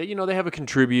out. And they have a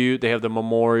contribute. They have the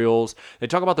memorials. They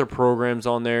talk about their programs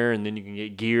on there, and then you can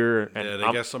get gear. And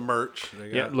they got some merch.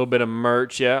 A little bit of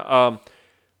merch, yeah.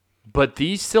 But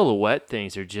these silhouette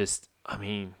things are just,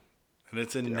 And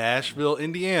it's in Nashville,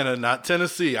 Indiana, not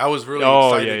Tennessee. I was really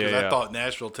excited because I thought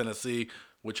Nashville, Tennessee,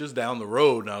 which is down the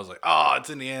road, and I was like, it's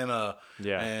Indiana.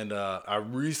 Yeah. And I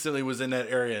recently was in that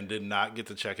area and did not get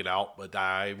to check it out, but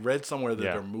I read somewhere that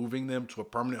they're moving them to a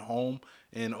permanent home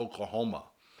in Oklahoma.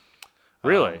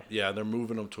 Really? Yeah, they're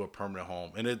moving them to a permanent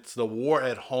home. And it's the War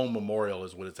at Home Memorial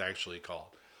is what it's actually called.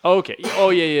 Okay.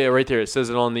 Oh, yeah, right there. It says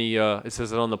it on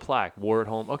the plaque. War at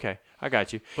Home. Okay, I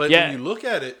got you. But when you look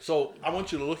at it, so I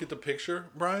want you to look at the picture,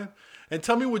 Brian, and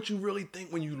tell me what you really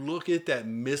think when you look at that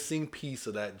missing piece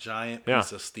of that giant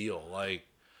piece of steel. Like,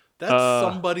 that's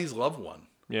somebody's loved one.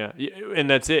 Yeah, and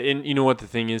that's it. And you know what the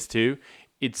thing is, too?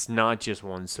 It's not just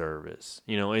one service.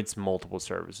 It's multiple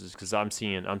services because I'm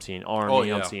seeing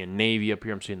Army, I'm seeing Navy up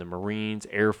here, I'm seeing the Marines,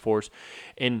 Air Force,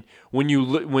 and when you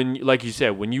like you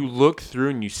said, when you look through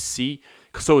and you see,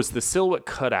 so it's the silhouette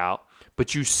cutout,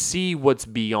 but you see what's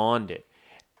beyond it,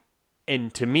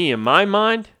 and to me, in my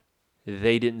mind,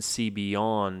 they didn't see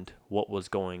beyond what was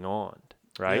going on,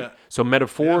 right? Yeah. So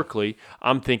metaphorically,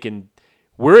 I'm thinking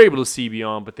we're able to see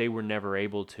beyond, but they were never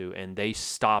able to, and they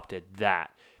stopped at that,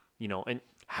 and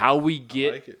how we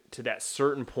get to that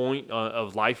certain point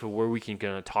of life of where we can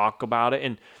kind of talk about it.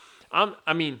 And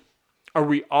are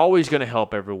we always going to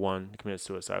help everyone commit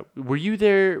suicide? Were you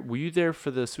there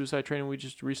for the suicide training we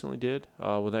just recently did?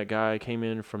 When that guy came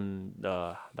in from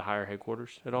the higher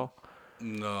headquarters at all?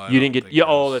 No, you didn't get. Yeah,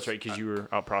 that's right, because you were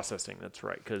out processing. That's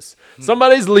right, because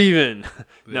somebody's leaving.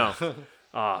 No,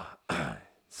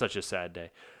 such a sad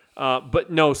day. But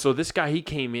no, so this guy, he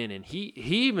came in and he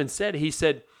even said, he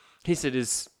said,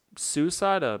 is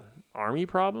suicide a Army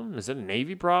problem? Is it a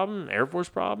Navy problem? Air Force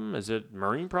problem? Is it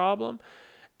Marine problem?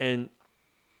 And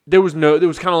there was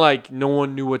kind of like no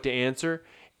one knew what to answer.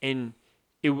 And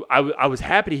I was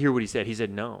happy to hear what he said. He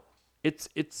said, no, it's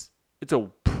a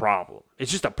problem.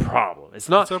 It's just a problem. It's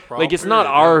not it's not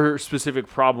our specific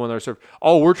problem with our service.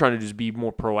 All we're trying to do is be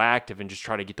more proactive and just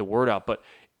try to get the word out. But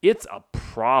it's a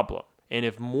problem. And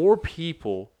if more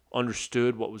people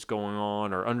understood what was going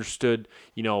on or understood,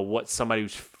 what somebody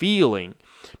was feeling,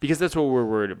 because that's what we're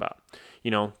worried about, I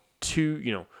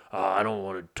don't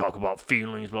want to talk about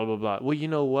feelings, blah, blah, blah. Well, you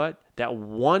know what? That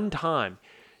one time,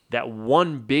 that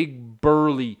one big,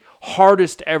 burly,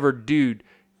 hardest ever dude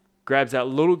grabs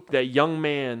that young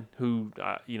man who,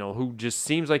 who just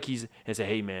seems like and say,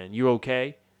 hey man, you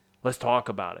okay? Let's talk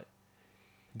about it.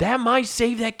 That might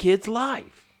save that kid's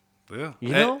life.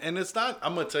 Yeah. And it's not,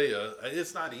 I'm going to tell you,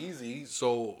 it's not easy.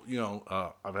 So,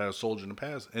 I've had a soldier in the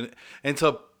past. And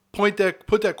to put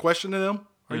that question to them,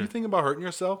 are you thinking about hurting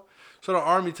yourself? So the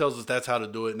Army tells us that's how to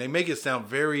do it. And they make it sound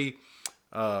very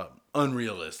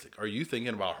unrealistic. Are you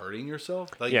thinking about hurting yourself?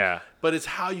 But it's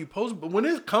how you pose it. But when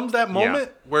it comes that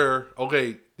moment where,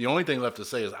 okay, the only thing left to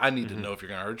say is I need to know if you're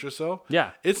going to hurt yourself.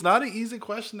 Yeah. It's not an easy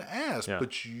question to ask,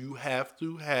 but you have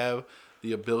to have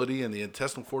the ability and the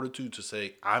intestinal fortitude to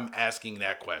say, I'm asking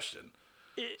that question.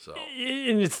 So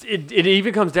And it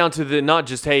even comes down to the not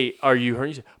just, hey, are you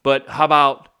hurting, but how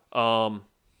about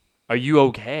are you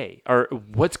okay, or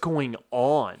what's going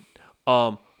on?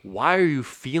 Why are you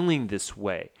feeling this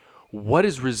way? What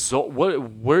is result?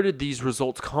 Where did these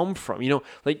results come from?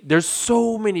 Like there's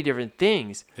so many different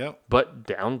things. Yep. But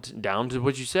down to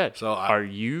what you said. So are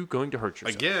you going to hurt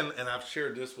yourself again? And I've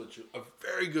shared this with you. A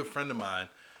very good friend of mine.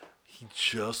 He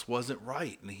just wasn't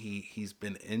right, and he's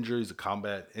been injured. He's a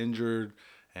combat injured,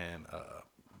 and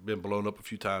been blown up a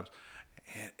few times.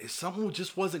 And something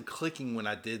just wasn't clicking when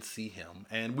I did see him.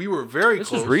 And we were very close.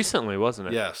 This was recently, wasn't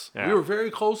it? Yes. Yeah. We were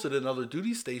very close at another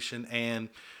duty station, and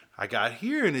I got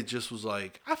here, and it just was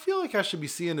like, I feel like I should be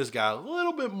seeing this guy a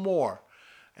little bit more.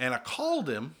 And I called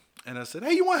him, and I said,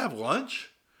 hey, you want to have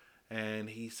lunch? And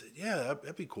he said, yeah,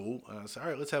 that'd be cool. And I said, all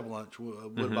right, let's have lunch.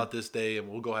 What about this day? And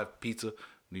we'll go have pizza.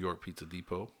 New York Pizza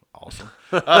Depot. Awesome.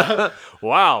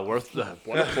 Wow, what a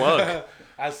plug.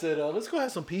 I said, let's go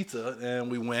have some pizza.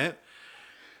 And we went.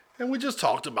 And we just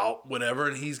talked about whatever,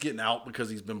 and he's getting out because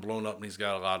he's been blown up and he's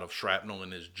got a lot of shrapnel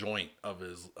in his joint of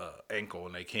his ankle,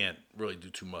 and they can't really do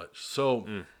too much. So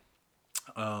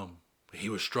he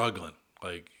was struggling.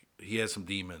 Like, he had some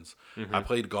demons. Mm-hmm. I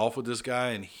played golf with this guy,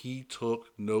 and he took,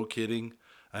 no kidding,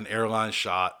 an airline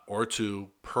shot or two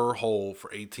per hole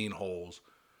for 18 holes,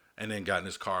 and then got in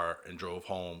his car and drove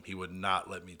home. He would not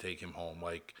let me take him home,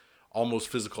 like almost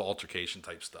physical altercation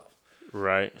type stuff.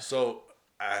 Right. So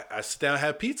I sit down and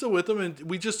have pizza with him, and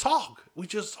we just talk. We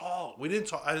didn't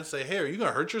talk. I didn't say, hey, are you going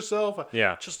to hurt yourself?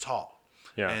 Yeah. Just talk.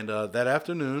 Yeah. And that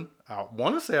afternoon, I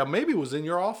want to say I maybe was in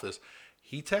your office.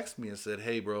 He texted me and said,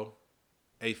 hey, bro,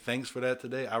 hey, thanks for that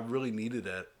today. I really needed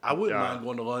that. I wouldn't mind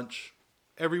going to lunch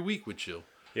every week with you.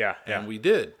 Yeah. And we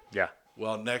did. Yeah.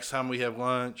 Well, next time we have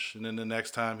lunch, and then the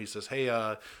next time he says, hey,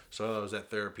 so I was at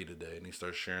therapy today, and he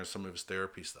starts sharing some of his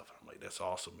therapy stuff. I'm like, that's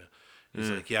awesome, man. He's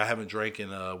like, yeah, I haven't drank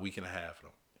in a week and a half. And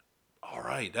I'm, all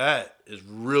right, that is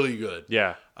really good.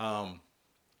 Yeah.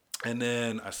 And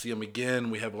then I see him again.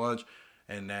 We have lunch,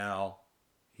 and now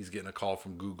he's getting a call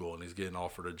from Google, and he's getting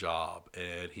offered a job,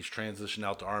 and he's transitioned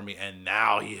out to Army, and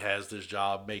now he has this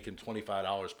job making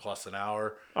 $25 plus an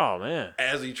hour. Oh, man.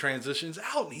 As he transitions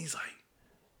out, and he's like,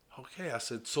 okay. I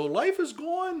said, so life is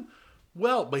going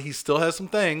well, but he still has some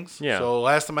things. Yeah. So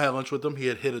last time I had lunch with him, he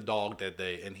had hit a dog that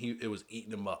day, and it was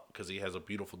eating him up because he has a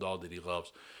beautiful dog that he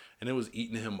loves, and it was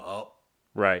eating him up.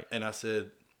 Right. And I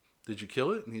said, did you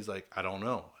kill it? And he's like, I don't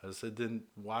know. I said, then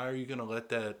why are you going to let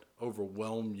that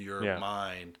overwhelm your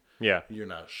mind? Yeah. You're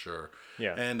not sure.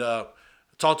 Yeah. And I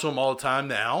talk to him all the time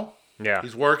now. Yeah.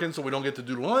 He's working, so we don't get to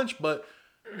do lunch, but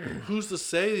who's to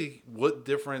say what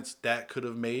difference that could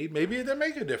have made? Maybe it didn't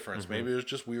make a difference. Mm-hmm. Maybe it was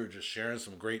just we were just sharing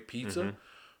some great pizza. Mm-hmm.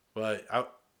 But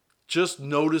just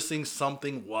noticing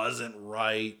something wasn't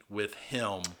right with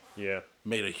him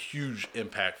made a huge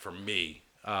impact for me.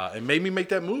 And made me make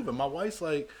that move. And my wife's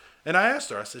like, and I asked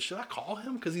her, I said, should I call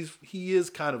him? Because he is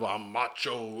kind of a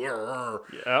macho.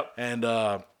 Yep. And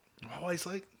my wife's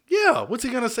like, yeah, what's he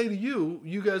going to say to you?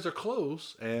 You guys are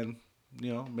close. And,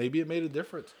 maybe it made a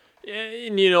difference.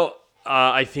 And,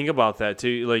 I think about that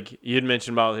too. Like you had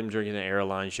mentioned about him drinking the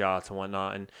airline shots and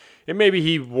whatnot. And maybe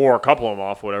he wore a couple of them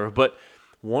off, whatever. But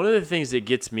one of the things that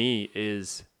gets me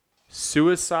is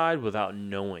suicide without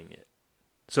knowing it.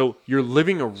 So you're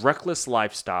living a reckless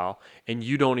lifestyle and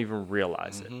you don't even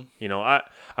realize it.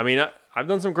 I've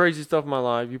done some crazy stuff in my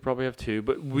life. You probably have too.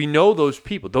 But we know those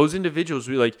people, those individuals.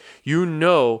 They're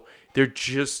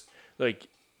just like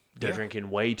they're drinking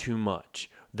way too much.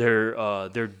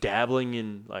 They're dabbling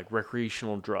in like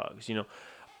recreational drugs. You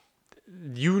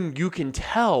can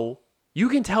tell. You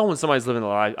can tell when somebody's living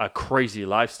a crazy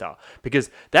lifestyle because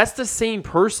that's the same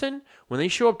person. When they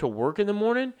show up to work in the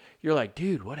morning, you're like,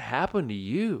 dude, what happened to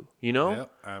you? Yeah,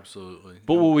 absolutely.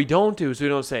 But what we don't do is we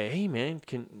don't say, hey, man,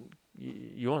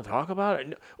 you want to talk about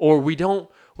it? Or we don't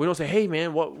say, hey,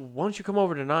 man, why don't you come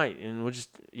over tonight and we'll just,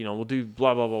 we'll do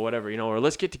blah, blah, blah, whatever, or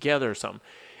let's get together or something.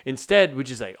 Instead, we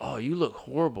just like, oh, you look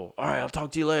horrible. All right, I'll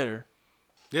talk to you later.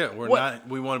 Yeah,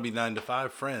 we want to be 9 to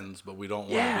 5 friends, but we don't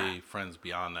want to be friends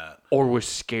beyond that. Or we're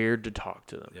scared to talk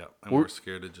to them. Yeah, and we're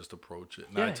scared to just approach it.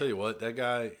 And I tell you what, that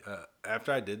guy,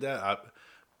 after I did that,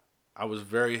 I was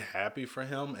very happy for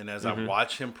him. And as I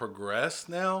watch him progress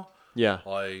now, it's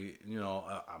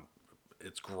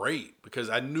great because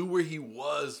I knew where he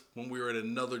was when we were at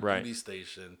another duty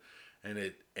station,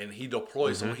 and he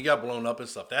deployed. So when he got blown up and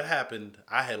stuff, that happened.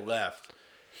 I had left.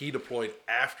 He deployed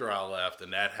after I left,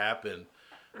 and that happened.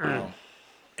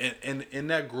 And in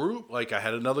that group, like I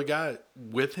had another guy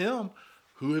with him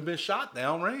who had been shot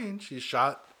downrange. He's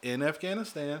shot in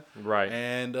Afghanistan. Right.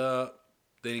 And,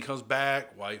 Then he comes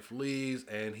back, wife leaves,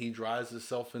 and he drives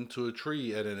himself into a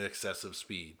tree at an excessive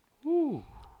speed. Ooh.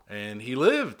 And he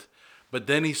lived. But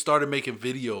then he started making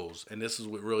videos, and this is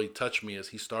what really touched me, is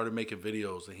he started making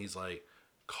videos, and he's like,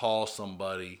 call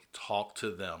somebody, talk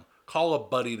to them. Call a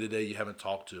buddy today you haven't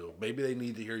talked to. Maybe they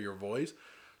need to hear your voice.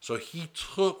 So he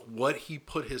took what he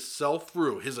put himself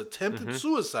through, his attempted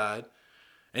suicide,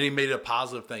 and he made it a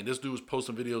positive thing. This dude was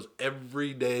posting videos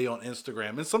every day on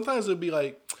Instagram. And sometimes it'd be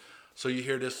like, so you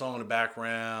hear this song in the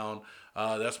background.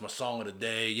 That's my song of the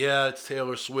day. Yeah, it's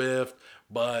Taylor Swift.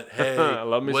 But hey, I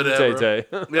love me whatever. some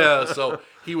Tay-Tay. Yeah, so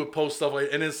he would post stuff like,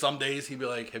 and then some days he'd be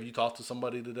like, have you talked to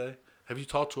somebody today? Have you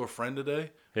talked to a friend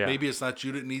today? Yeah. Maybe it's not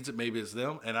you that needs it. Maybe it's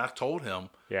them. And I told him,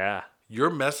 Yeah. your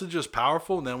message is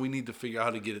powerful. Now we need to figure out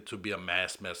how to get it to be a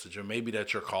mass message. Or maybe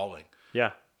that's your calling.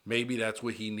 Yeah. Maybe that's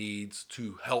what he needs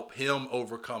to help him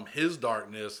overcome his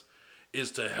darkness,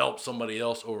 is to help somebody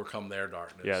else overcome their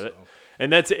darkness. Yeah. So.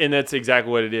 And that's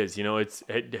exactly what it is. You know, it's,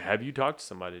 have you talked to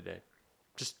somebody today?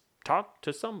 Just talk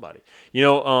to somebody. You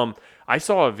know, I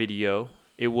saw a video.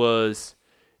 It was,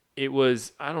 I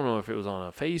don't know if it was on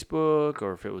a Facebook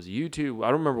or if it was YouTube.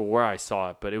 I don't remember where I saw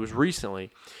it, but it was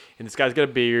recently. And this guy's got a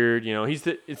beard. You know, it's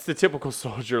the typical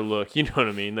soldier look. You know what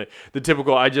I mean? The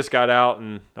typical, I just got out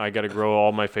and I got to grow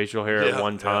all my facial hair at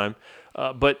one time.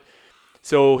 But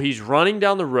so he's running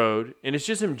down the road, and it's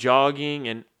just him jogging,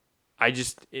 and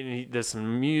there's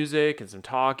some music and some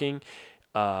talking.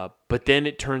 But then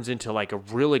it turns into like a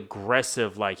real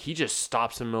aggressive, like he just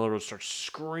stops in the middle of the road, starts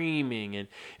screaming, and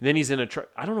then he's in a truck.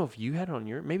 I don't know if you had it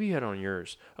on maybe you had it on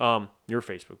yours, your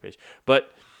Facebook page,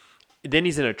 but then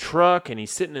he's in a truck and he's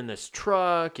sitting in this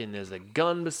truck and there's a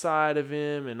gun beside of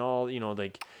him and all, you know,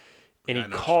 like, and he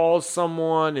calls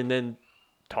someone and then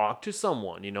talk to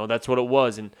someone, you know, that's what it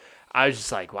was. And I was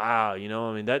just like, wow, you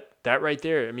know, I mean, that right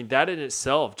there, I mean, that in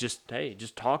itself, just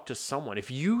talk to someone.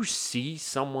 If you see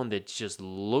someone that just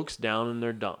looks down in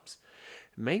their dumps,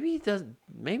 maybe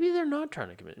they're not trying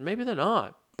to commit. Maybe they're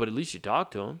not, but at least you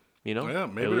talk to them, you know? Yeah,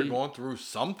 maybe they're going through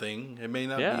something. It may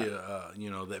not be,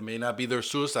 that may not be their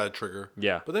suicide trigger.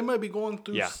 Yeah. But they might be going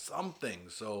through something.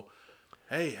 So,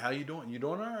 hey, how you doing? You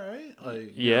doing all right?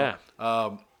 Like,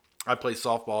 I play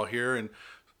softball here, and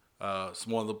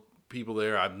one of the people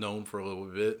there I've known for a little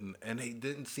bit, and they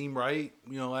didn't seem right,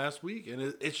 last week. And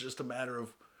it's just a matter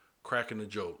of cracking a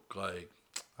joke. Like,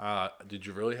 did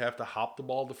you really have to hop the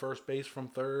ball to first base from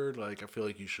third? Like, I feel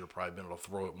like you should have probably been able to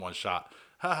throw it in one shot.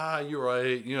 Ha ha, you're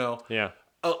right. Yeah.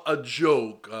 A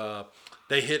joke.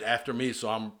 They hit after me, so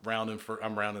I'm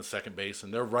rounding second base,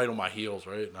 and they're right on my heels,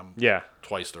 right? And I'm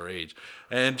twice their age.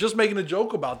 And just making a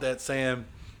joke about that, saying,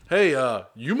 hey,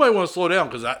 you might want to slow down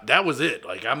because that was it.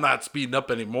 Like, I'm not speeding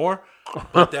up anymore.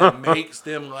 But that makes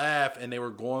them laugh, and they were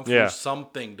going through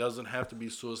something. Doesn't have to be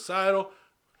suicidal,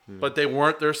 but they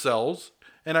weren't themselves,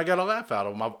 and I got a laugh out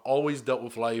of them. I've always dealt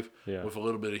with life with a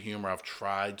little bit of humor. I've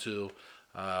tried to.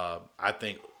 I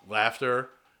think laughter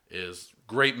is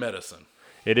great medicine.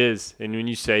 It is. And when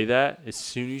you say that, as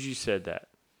soon as you said that,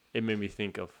 it made me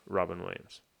think of Robin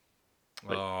Williams.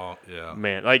 Like, oh, yeah.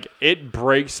 Man, like, it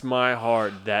breaks my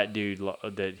heart that dude,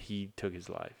 that he took his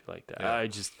life like that. Yeah. I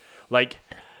just, like,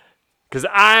 because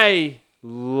I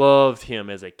loved him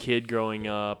as a kid growing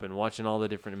up and watching all the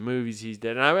different movies he's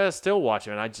did. And I still watch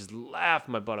him, and I just laughed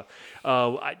my butt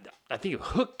off. I think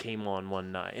Hook came on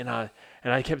one night, and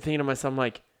I kept thinking to myself, I'm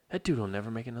like, that dude will never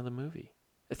make another movie.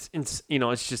 It's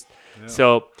just,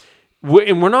 so,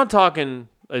 and we're not talking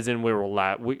as in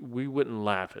we wouldn't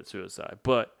laugh at suicide,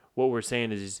 but what we're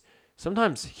saying is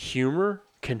sometimes humor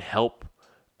can help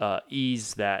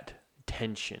ease that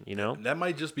tension, That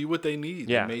might just be what they need.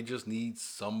 Yeah. They may just need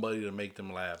somebody to make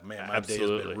them laugh. Man, my Absolutely.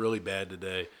 day has been really bad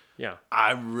today. Yeah.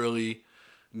 I really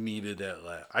needed that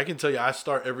laugh. I can tell you, I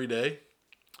start every day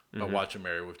by watching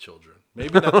Married with Children.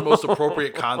 Maybe not the most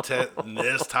appropriate content in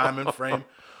this time and frame,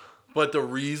 but the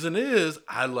reason is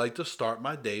I like to start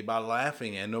my day by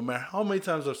laughing. And no matter how many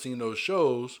times I've seen those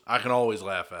shows, I can always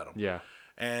laugh at them. Yeah.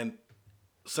 And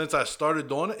since I started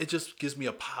doing it, it just gives me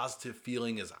a positive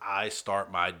feeling as I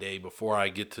start my day before I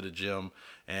get to the gym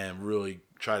and really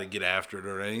try to get after it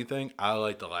or anything. I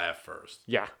like to laugh first.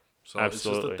 Yeah, so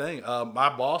absolutely. It's just a thing. My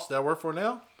boss that I work for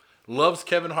now loves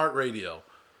Kevin Hart Radio.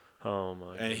 Oh,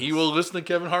 my And he will listen to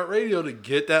Kevin Hart Radio to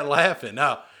get that laugh in.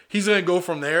 Now, he's going to go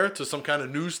from there to some kind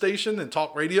of news station and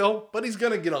talk radio, but he's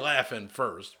going to get a laugh in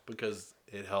first because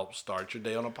it helps start your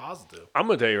day on a positive. I'm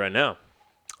going to tell you right now.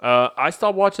 I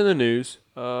stopped watching the news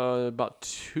about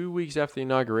 2 weeks after the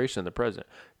inauguration of the president.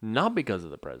 Not because of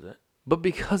the president, but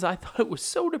because I thought it was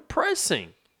so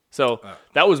depressing. So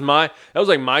that was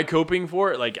like my coping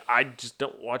for it. Like, I just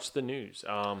don't watch the news.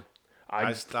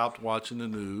 I stopped watching the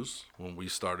news when we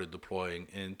started deploying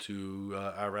into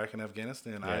Iraq and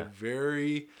Afghanistan. I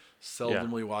very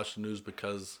seldomly watch the news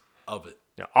because of it.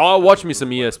 Yeah, I'll watch me some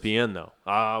ESPN though.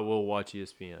 I will watch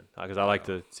ESPN because I like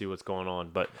to see what's going on.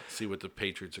 But see what the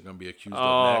Patriots are going to be accused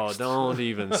of next. Oh, don't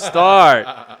even start!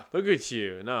 Look at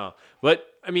you. No, but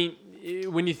I mean,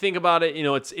 when you think about it,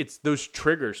 it's those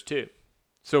triggers too.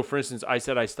 So, for instance, I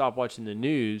said I stopped watching the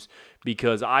news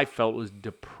because I felt it was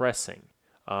depressing.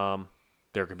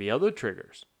 There could be other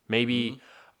triggers. Maybe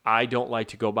I don't like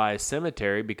to go by a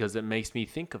cemetery because it makes me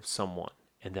think of someone.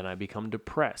 And then I become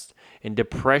depressed. And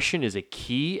depression is a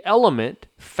key element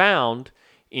found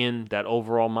in that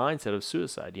overall mindset of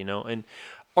suicide,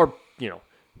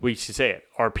 we should say it.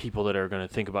 Are people that are going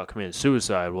to think about committing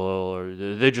suicide, or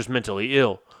they're just mentally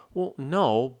ill? Well,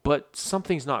 no, but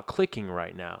something's not clicking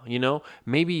right now,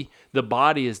 Maybe the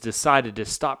body has decided to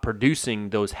stop producing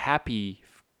those happy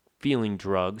feeling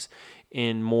drugs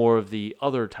and more of the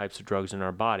other types of drugs in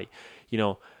our body,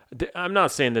 I'm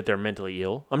not saying that they're mentally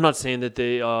ill. I'm not saying that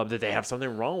they have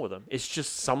something wrong with them. It's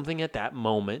just something at that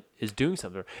moment is doing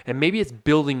something. And maybe it's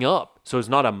building up. So it's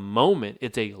not a moment.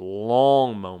 It's a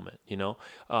long moment,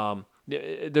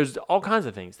 There's all kinds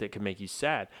of things that can make you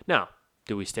sad. Now,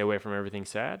 do we stay away from everything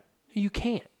sad? You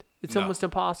can't. It's almost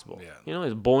impossible. Yeah.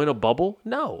 Is blowing a bubble?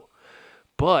 No.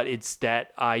 But it's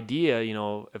that idea,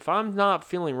 if I'm not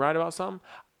feeling right about something,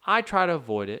 I try to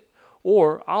avoid it.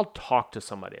 Or I'll talk to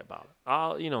somebody about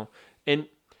it. And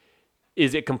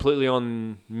is it completely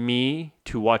on me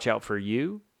to watch out for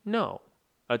you? No.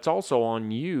 It's also on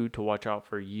you to watch out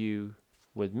for you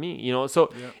with me.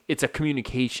 So it's a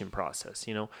communication process,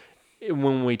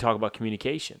 When we talk about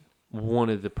communication, one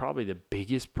of probably the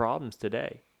biggest problems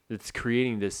today that's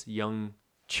creating this young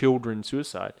children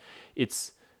suicide,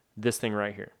 it's this thing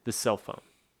right here, this cell phone.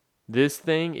 This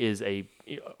thing is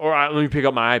let me pick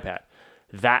up my iPad.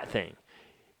 That thing.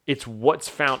 It's what's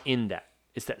found in that.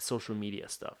 It's that social media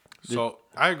stuff. So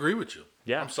I agree with you.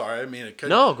 Yeah. I'm sorry. I mean,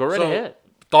 no, go right ahead.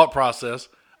 Thought process.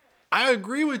 I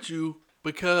agree with you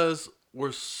because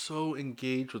we're so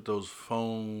engaged with those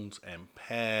phones and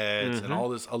pads and all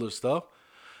this other stuff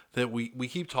that we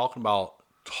keep talking about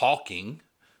talking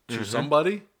to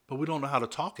somebody, but we don't know how to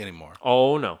talk anymore.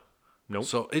 Oh, no. Nope.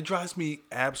 So it drives me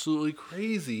absolutely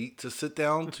crazy to sit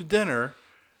down to dinner,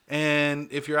 and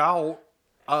if you're out,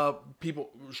 people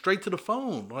straight to the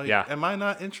phone. Like, am I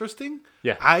not interesting?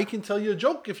 Yeah. I can tell you a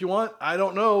joke if you want. I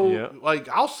don't know. Yeah. Like,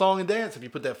 I'll song and dance if you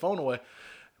put that phone away.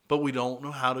 But we don't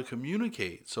know how to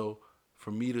communicate. So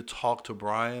for me to talk to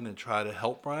Brian and try to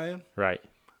help Brian, right,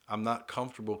 I'm not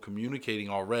comfortable communicating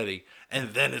already.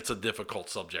 And then it's a difficult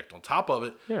subject on top of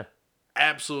it. Yeah.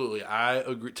 Absolutely. I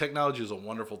agree. Technology is a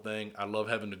wonderful thing. I love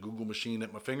having the Google machine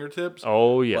at my fingertips.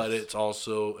 Oh, yes. But it's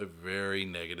also a very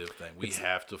negative thing. We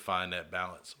have to find that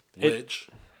balance, which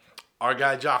our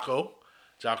guy Jocko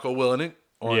Willenick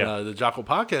on the Jocko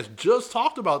podcast just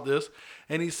talked about this.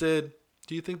 And he said,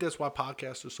 do you think that's why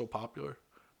podcasts are so popular?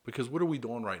 Because what are we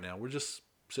doing right now? We're just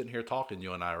sitting here talking,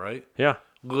 you and I, right? Yeah.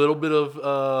 A little bit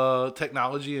of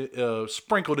technology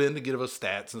sprinkled in to give us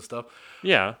stats and stuff.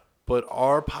 Yeah. But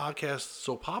our podcast is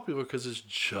so popular because it's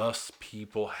just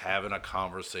people having a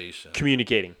conversation.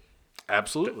 Communicating.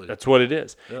 Absolutely. That's what it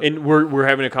is. Yeah. And we're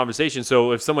having a conversation.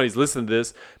 So if somebody's listening to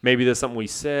this, maybe there's something we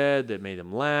said that made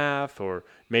them laugh, or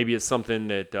maybe it's something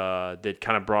that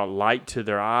kind of brought light to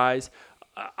their eyes.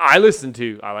 I like listening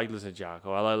to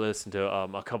Jocko. I like listening to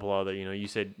a couple other. You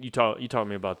said you taught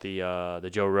me about the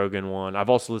Joe Rogan one. I've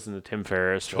also listened to Tim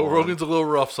Ferriss. Joe Rogan's a little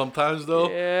rough sometimes, though.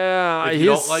 Yeah, if you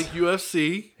don't like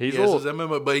UFC, he has old. his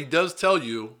MMA, but he does tell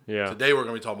you. Yeah. Today we're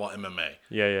going to be talking about MMA.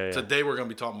 Yeah. Today we're going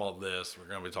to be talking about this. We're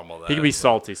going to be talking about that. He can be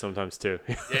salty sometimes too.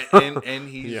 and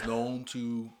he's known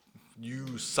to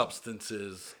use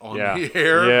substances on the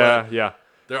air. Yeah.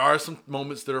 There are some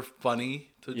moments that are funny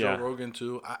to Joe Rogan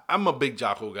too. I'm a big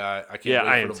Jocko guy. I can't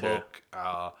wait for the book.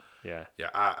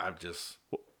 I'm just.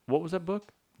 What was that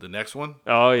book? The next one.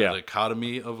 Oh yeah, The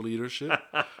Dichotomy of Leadership.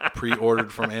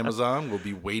 Pre-ordered from Amazon. Will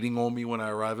be waiting on me when I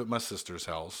arrive at my sister's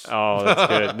house. Oh, that's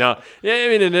good. No, I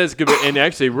mean it is good. And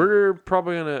actually, we're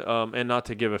probably gonna and not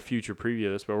to give a future preview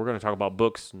of this, but we're gonna talk about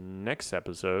books next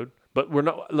episode. But we're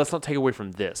not. Let's not take away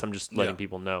from this. I'm just letting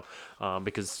people know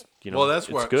because well, that's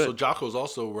it's where. good. So Jocko's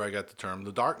also where I got the term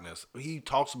the darkness. He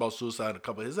talks about suicide in a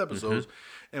couple of his episodes,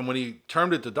 and when he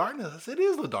termed it the darkness, I said it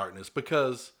is the darkness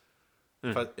because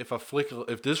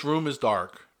if this room is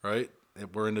dark, right,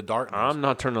 if we're in the darkness, I'm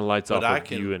not turning the lights off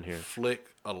with you in here. Flick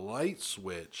a light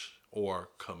switch or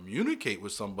communicate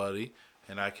with somebody.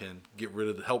 And I can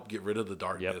help get rid of the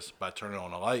darkness by turning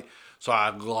on a light. So I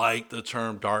like the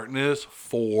term darkness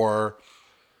for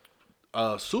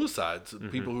suicides,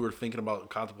 people who are thinking about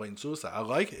contemplating suicide. I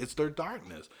like it. It's their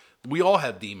darkness. We all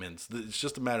have demons. It's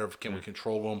just a matter of can we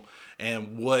control them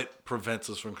and what prevents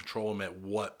us from controlling them at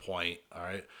what point. All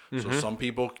right. So some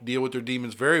people deal with their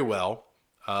demons very well.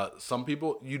 Some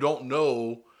people, you don't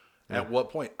know at what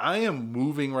point. I am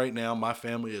moving right now. My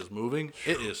family is moving.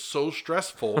 It is so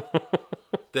stressful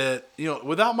that,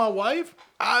 without my wife,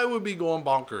 I would be going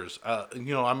bonkers.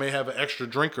 I may have an extra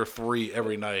drink or 3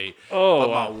 every night. But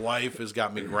my wife has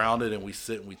got me grounded, and we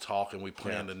sit and we talk and we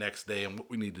plan the next day and what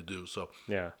we need to do. So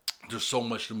there's so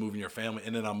much to move in your family.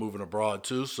 And then I'm moving abroad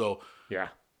too. So,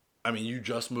 I mean, you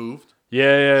just moved.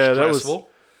 Yeah. Stressful. That was...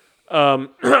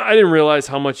 I didn't realize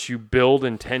how much you build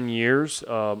in 10 years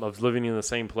of living in the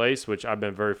same place, which I've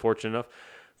been very fortunate enough.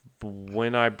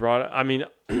 When I brought it, I mean,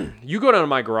 you go down to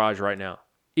my garage right now.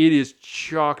 It is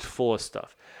chocked full of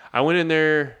stuff. I went in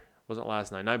there, wasn't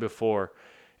last night before,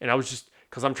 and I was just,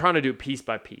 because I'm trying to do it piece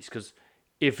by piece, because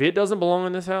if it doesn't belong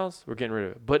in this house, we're getting rid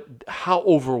of it. But how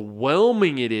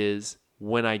overwhelming it is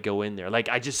when I go in there. Like,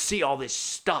 I just see all this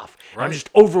stuff. Right. I'm just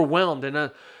overwhelmed,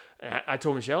 and I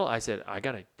told Michelle, I said, I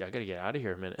gotta get out of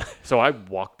here a minute. So I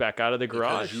walked back out of the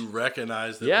garage. Because you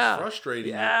recognize that it's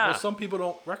frustrating. Yeah. Well, some people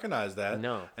don't recognize that.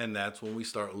 No. And that's when we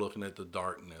start looking at the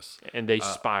darkness. And they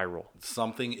spiral.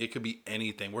 It could be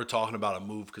anything. We're talking about a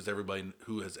move because everybody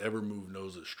who has ever moved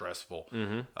knows it's stressful.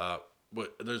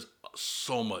 But there's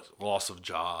so much loss of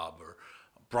job, or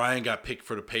Brian got picked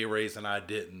for the pay raise and I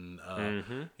didn't.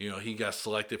 He got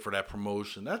selected for that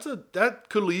promotion. That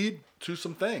could lead to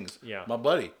some things. Yeah. My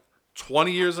buddy.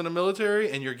 20 years in the military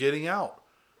and you're getting out.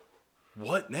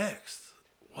 What next?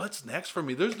 What's next for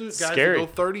me? There's guys who go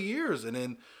 30 years. And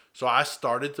then, so I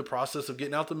started the process of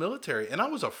getting out the military. And I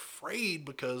was afraid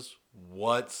because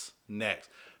what's next?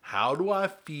 How do I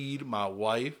feed my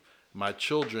wife, my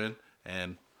children,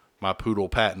 and my poodle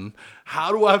Patton?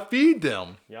 How do I feed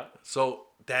them? Yeah. So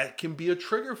that can be a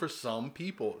trigger for some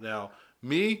people. Now,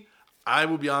 me, I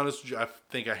will be honest with you, I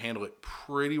think I handle it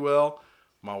pretty well.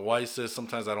 My wife says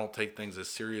sometimes I don't take things as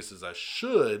serious as I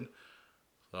should.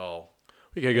 So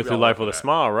we gotta go through life with a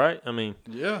smile, right? I mean,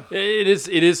 yeah. It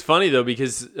is funny though,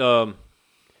 because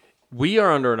we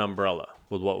are under an umbrella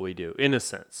with what we do, in a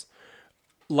sense,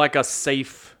 like a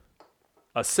safe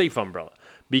umbrella.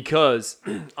 Because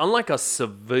unlike a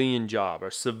civilian job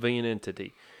or civilian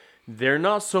entity, they're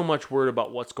not so much worried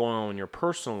about what's going on in your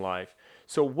personal life.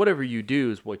 So whatever you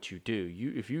do is what you do.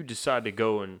 If you decide to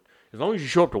go and as long as you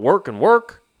show up to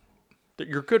work, that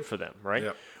you're good for them, right?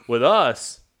 Yep. With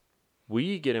us,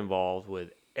 we get involved with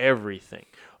everything.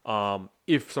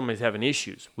 If somebody's having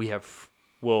issues, we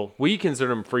consider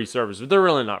them free service, but they're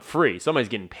really not free. Somebody's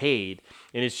getting paid,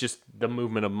 and it's just the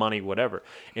movement of money, whatever.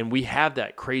 And we have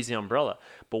that crazy umbrella.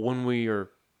 But when we are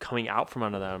coming out from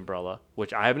under that umbrella,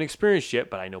 which I haven't experienced yet,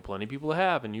 but I know plenty of people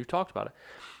have, and you talked about it,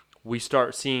 we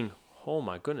start seeing, oh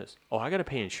my goodness, I got to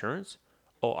pay insurance.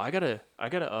 Oh, I gotta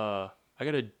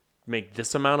make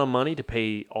this amount of money to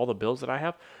pay all the bills that I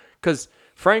have. Because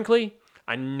frankly,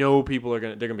 I know people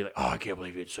they're gonna be like, I can't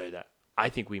believe you'd say that. I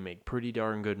think we make pretty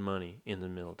darn good money in the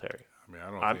military. I mean, I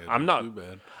don't think I'm not too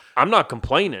bad. I'm not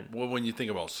complaining. Well, when you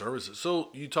think about services, so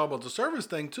you talk about the service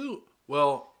thing too.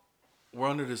 Well, we're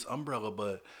under this umbrella,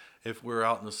 but if we're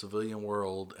out in the civilian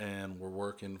world and we're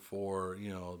working for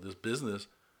this business,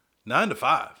 9 to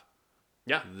 5.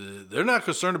 Yeah. They're not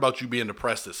concerned about you being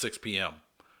depressed at 6 p.m.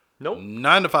 Nope.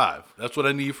 9 to 5. That's what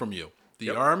I need from you. The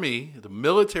Army, the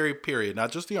military period,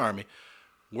 not just the Army,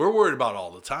 we're worried about all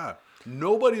the time.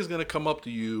 Nobody's going to come up to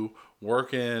you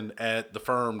working at the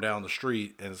firm down the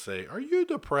street and say, are you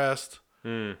depressed?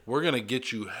 We're going to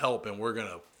get you help and we're going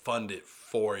to fund it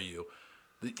for you.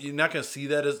 You're not going to see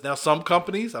that now some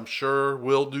companies, I'm sure,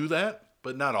 will do that,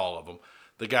 but not all of them.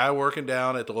 The guy working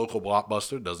down at the local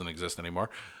Blockbuster doesn't exist anymore.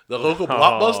 The local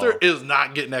Blockbuster is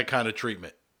not getting that kind of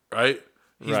treatment, right?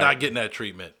 He's not getting that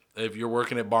treatment. If you're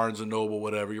working at Barnes & Noble,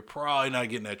 whatever, you're probably not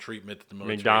getting that treatment that the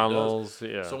military McDonald's, does.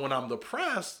 yeah. So when I'm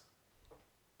depressed,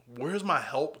 where's my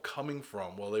help coming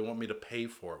from? Well, they want me to pay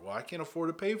for it. Well, I can't afford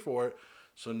to pay for it.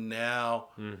 So now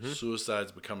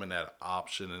suicide's becoming that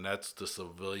option, and that's the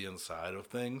civilian side of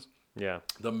things. Yeah.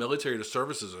 The military, the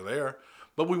services are there.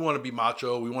 But we want to be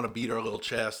macho. We want to beat our little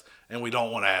chest, and we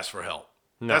don't want to ask for help.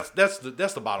 No. That's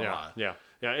the bottom line. Yeah.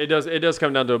 It does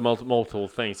come down to multiple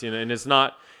things, and it's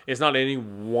not any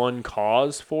one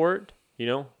cause for it.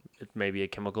 It may be a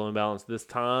chemical imbalance this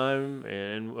time,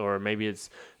 or maybe it's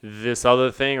this other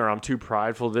thing, or I'm too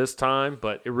prideful this time.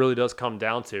 But it really does come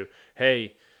down to,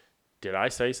 hey, did I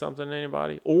say something to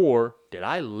anybody, or did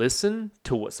I listen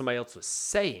to what somebody else was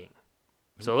saying?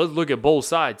 So let's look at both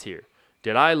sides here.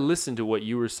 Did I listen to what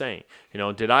you were saying?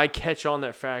 Did I catch on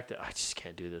that fact that I just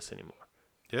can't do this anymore?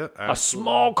 Yeah, absolutely. A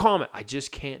small comment. I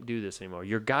just can't do this anymore.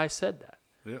 Your guy said that.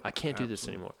 Yeah, I can't do this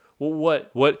anymore. Well,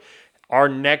 what our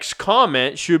next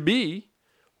comment should be,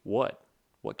 what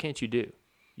can't you do?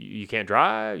 You can't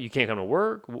drive. You can't come to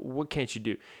work. What can't you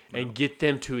do? And get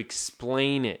them to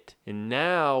explain it. And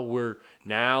now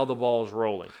the ball's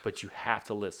rolling. But you have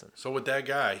to listen. So with that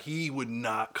guy, he would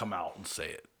not come out and say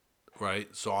it,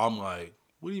 right? So I'm like,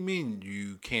 what do you mean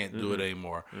you can't do it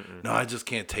anymore? No, I just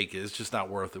can't take it. It's just not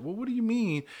worth it. Well, what do you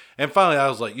mean? And finally, I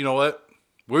was like, you know what?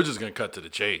 We're just going to cut to the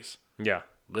chase. Yeah.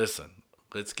 Listen,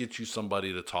 let's get you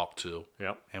somebody to talk to.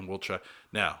 Yep. And we'll try.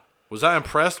 Now, was I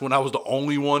impressed when I was the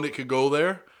only one that could go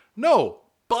there? No,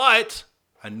 but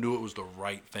I knew it was the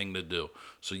right thing to do.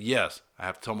 So, yes, I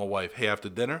have to tell my wife, hey, after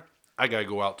dinner, I got to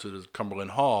go out to the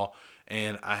Cumberland Hall,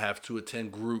 and I have to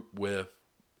attend group with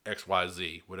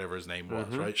XYZ, whatever his name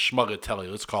was, right?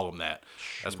 Schmugatelli, let's call him that.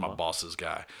 That's my boss's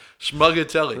guy.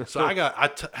 Schmugatelli. So I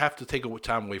have to take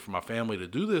time away from my family to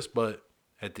do this, but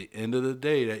at the end of the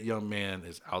day, that young man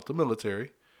is out the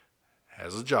military,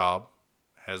 has a job,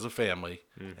 has a family,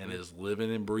 and is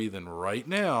living and breathing right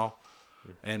now.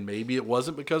 And maybe it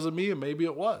wasn't because of me, and maybe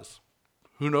it was.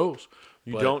 Who knows?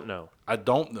 You don't know. I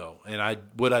don't know. And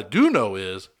what I do know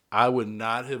is I would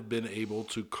not have been able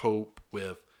to cope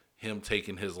with him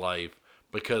taking his life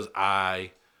because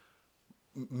I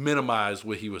minimized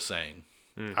what he was saying.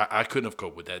 I couldn't have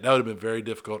coped with that. That would have been very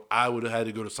difficult. I would have had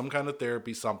to go to some kind of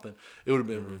therapy, something. It would have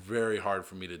been very hard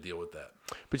for me to deal with that.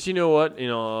 But you know what?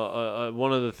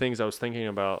 One of the things I was thinking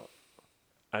about,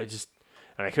 and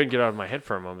I couldn't get out of my head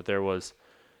for a moment there was,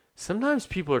 sometimes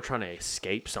people are trying to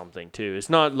escape something too. It's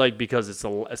not like because it's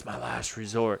my last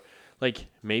resort. Like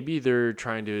maybe they're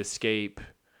trying to escape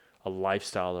a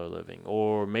lifestyle they're living,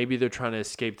 or maybe they're trying to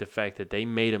escape the fact that they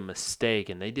made a mistake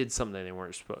and they did something they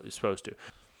weren't supposed to.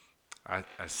 I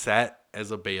sat as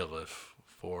a bailiff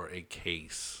for a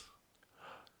case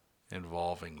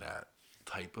involving that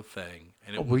type of thing.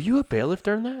 And were you a bailiff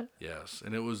during that? Yes,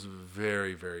 and it was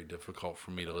very, very difficult for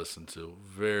me to listen to.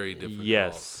 Very difficult.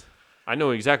 Yes. I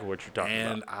know exactly what you're talking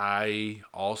about. And I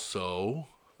also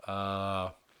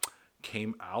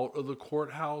came out of the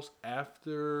courthouse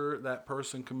after that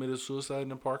person committed suicide in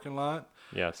the parking lot.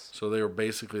 Yes. So they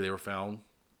were found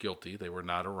guilty. They were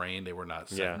not arraigned. They were not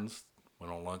sentenced.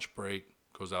 Went on lunch break,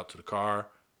 goes out to the car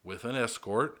with an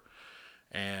escort,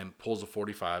 and pulls a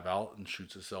 .45 out and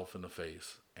shoots himself in the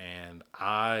face. And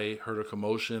I heard a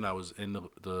commotion. I was in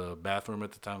the bathroom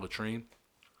at the time, latrine.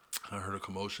 I heard a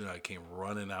commotion. I came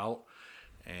running out,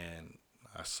 and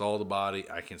I saw the body.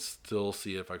 I can still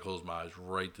see it if I close my eyes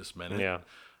right this minute. Yeah.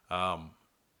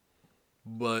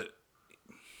 But,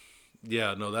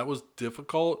 yeah, no, that was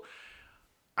difficult.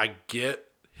 I get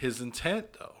his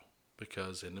intent, though,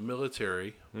 because in the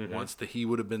military, once he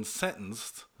would have been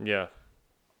sentenced,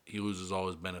 he loses all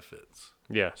his benefits.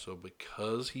 Yeah. So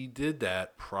because he did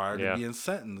that prior to being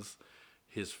sentenced,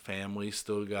 his family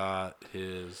still got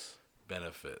his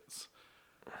benefits.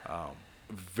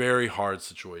 Very hard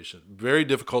situation. Very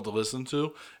difficult to listen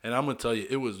to. And I'm going to tell you,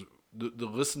 it was to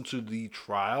listen to the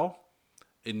trial.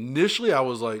 Initially, I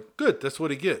was like, good, that's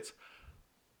what he gets.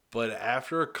 But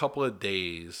after a couple of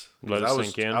days, I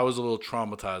was a little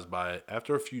traumatized by it.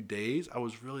 After a few days, I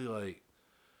was really like,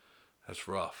 that's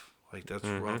rough. Like, that's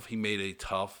rough. He made a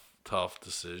tough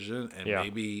decision. And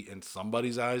maybe in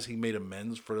somebody's eyes, he made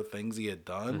amends for the things he had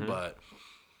done. But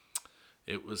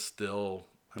it was still,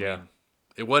 I mean,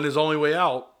 it wasn't his only way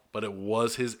out, but it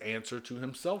was his answer to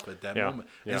himself at that moment.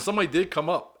 And somebody did come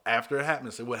up after it happened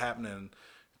and say what happened and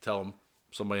tell him,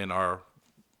 somebody in our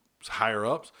higher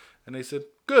ups, and they said,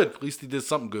 good, at least he did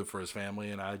something good for his family.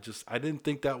 And I didn't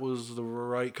think that was the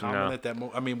right comment at that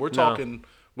moment. I mean, we're talking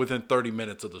within 30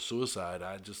 minutes of the suicide.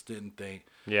 I just didn't think.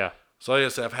 Yeah. So like I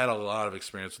said, I've had a lot of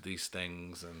experience with these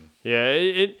things, and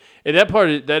that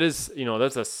part, that is,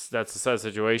 that's a sad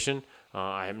situation.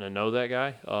 I happen to know that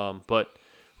guy, but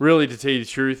really, to tell you the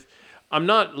truth, I'm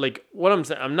not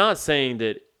I'm not saying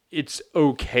that it's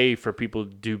okay for people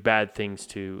to do bad things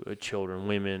to children,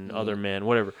 women, other men,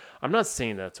 whatever. I'm not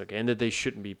saying that's okay and that they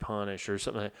shouldn't be punished or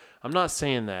something. I'm not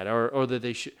saying that, or that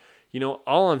they should.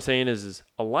 All I'm saying is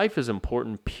a life is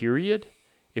important, period.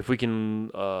 If we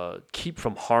can keep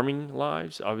from harming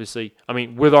lives, obviously. I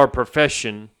mean, with our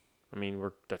profession,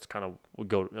 that's kind of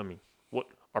what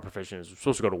our profession is. We're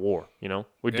supposed to go to war,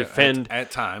 We defend.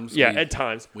 At times. At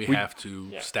times. We have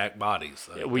to stack bodies.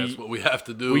 That's what we have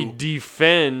to do. We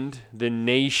defend the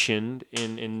nation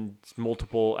in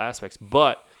multiple aspects.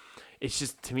 But it's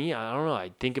just, to me, I don't know.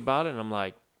 I think about it and I'm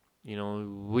like,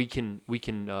 we can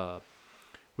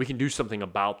do something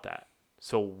about that.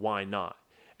 So why not?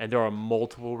 And there are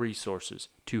multiple resources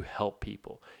to help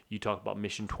people. You talk about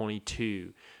Mission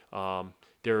 22.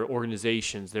 There are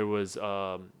organizations. There was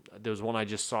one I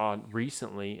just saw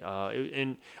recently.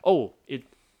 The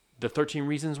 13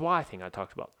 Reasons Why thing I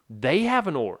talked about. They have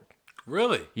an org.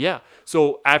 Really? Yeah.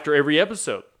 So after every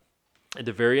episode, at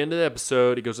the very end of the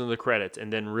episode, it goes into the credits,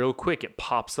 and then real quick, it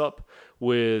pops up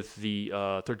with the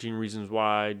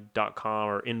 13reasonswhy.com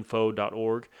or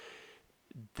info.org.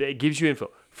 It gives you info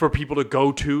for people to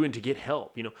go to and to get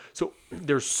help. So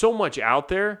there's so much out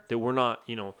there that we're not.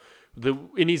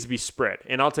 It needs to be spread.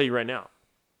 And I'll tell you right now,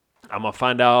 I'm gonna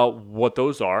find out what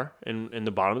those are in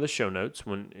the bottom of the show notes.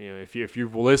 When if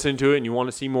you've listened to it and you want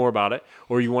to see more about it,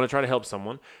 or you want to try to help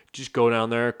someone, just go down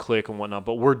there, click and whatnot.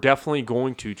 But we're definitely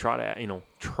going to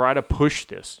try to push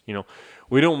this.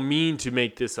 We don't mean to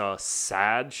make this a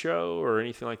sad show or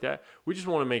anything like that. We just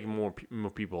want to make more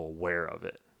people aware of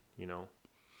it.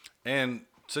 And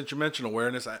since you mentioned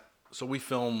awareness, so we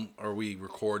film or we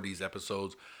record these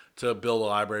episodes to build a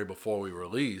library before we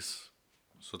release.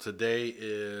 So today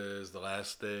is the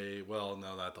last day. Well,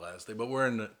 no, not the last day, but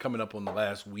we're coming up on the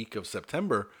last week of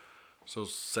September. So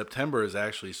September is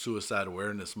actually Suicide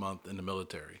Awareness Month in the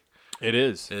military. It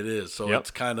is. It is. So Yep.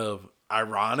 It's kind of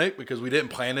ironic because we didn't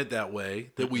plan it that way,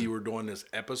 that we were doing this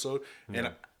episode.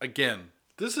 And again,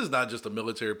 this is not just a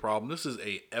military problem. This is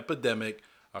a epidemic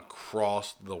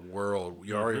across the world.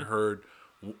 We already heard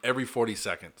every 40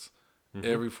 seconds.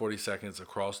 Every 40 seconds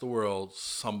across the world,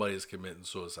 somebody is committing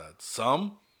suicide.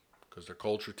 Some, because their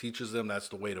culture teaches them that's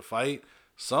the way to fight.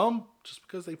 Some, just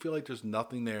because they feel like there's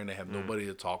nothing there and they have nobody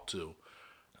to talk to.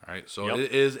 All right, so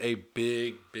It is a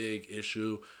big, big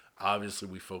issue. Obviously,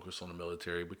 we focus on the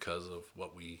military because of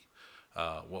what we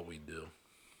do.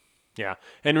 Yeah,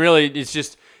 and really, it's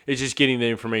just getting the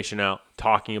information out,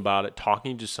 talking about it,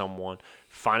 talking to someone,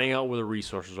 finding out where the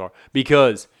resources are.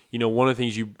 Because one of the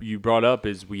things you brought up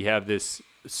is we have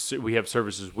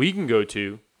services we can go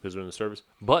to because we're in the service,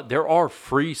 but there are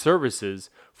free services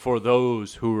for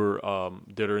those who are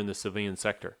that are in the civilian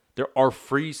sector. There are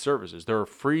free services. There's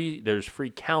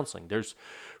free counseling. There's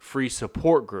free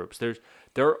support groups.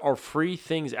 There are free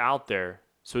things out there.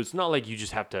 So it's not like you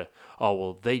just have to,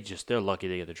 they're lucky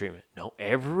they get the treatment. No,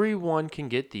 everyone can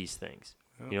get these things,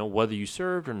 whether you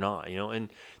served or not,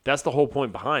 and that's the whole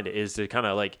point behind it is to kind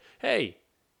of like, hey,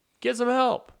 get some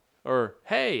help, or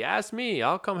hey, ask me,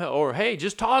 I'll come help, or hey,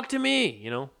 just talk to me,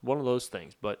 one of those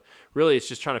things. But really, it's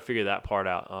just trying to figure that part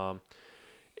out.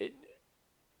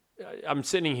 I'm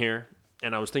sitting here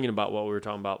and I was thinking about what we were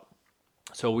talking about.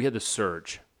 So we had the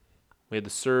surge. It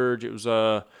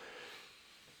was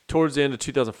towards the end of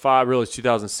 2005, really it's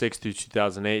 2006 through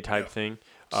 2008 type thing.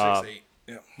 6, 8,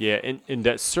 yeah. Yeah, and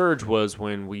that surge was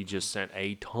when we just sent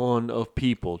a ton of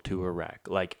people to Iraq.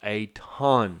 Like a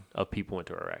ton of people went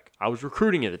to Iraq. I was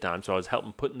recruiting at the time, so I was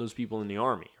helping putting those people in the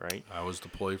Army, right? I was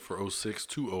deployed for 06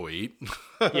 to 08.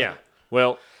 Yeah.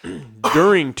 Well,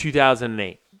 during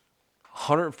 2008,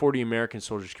 140 American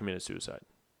soldiers committed suicide.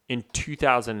 In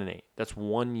 2008, that's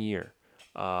 1 year,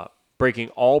 breaking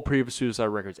all previous suicide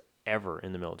records ever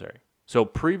in the military. So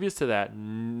previous to that,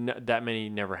 that many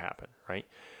never happened, right?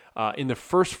 In the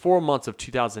first 4 months of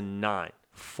 2009,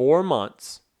 4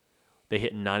 months, they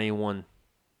hit 91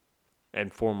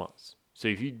 and 4 months. So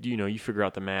if you figure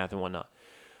out the math and whatnot.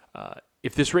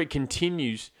 If this rate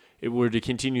continues, it were to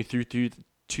continue through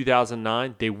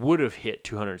 2009, they would have hit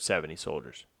 270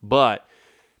 soldiers. But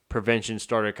prevention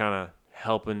started kind of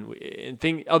helping,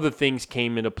 and other things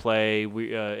came into play.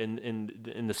 We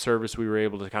in the service, we were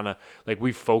able to kind of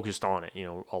we focused on it,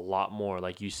 a lot more,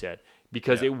 like you said,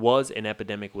 because it was an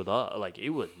epidemic with us.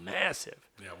 It was massive.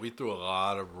 Yeah, we threw a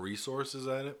lot of resources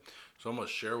at it. So I'm gonna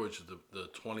share with you the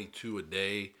 22 a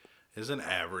day is an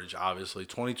average. Obviously,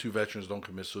 22 veterans don't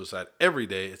commit suicide every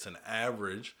day. It's an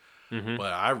average. Mm-hmm.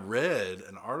 But I read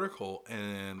an article,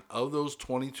 and of those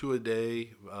 22 a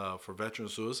day for veteran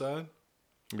suicide.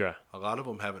 Yeah, a lot of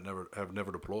them have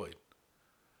never deployed.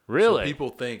 Really? So people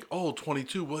think,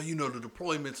 22, well, the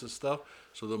deployments and stuff.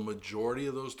 So the majority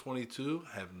of those 22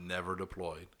 have never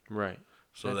deployed. Right.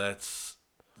 So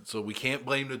so we can't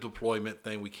blame the deployment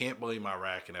thing. We can't blame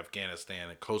Iraq and Afghanistan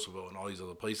and Kosovo and all these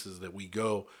other places that we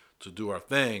go to do our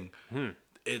thing.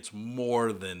 It's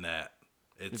more than that.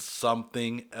 It's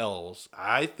something else.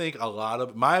 I think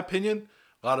my opinion,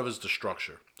 a lot of it's the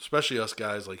structure, especially us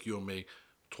guys like you and me.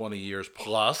 20 years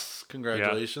plus.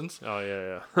 Congratulations.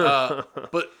 Yeah. Oh, yeah.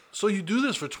 But so you do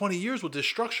this for 20 years with this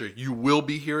structure. You will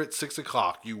be here at 6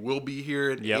 o'clock. You will be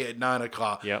here at 9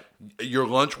 o'clock. Yep. Your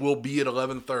lunch will be at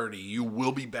 11:30. You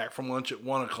will be back from lunch at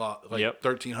 1 o'clock,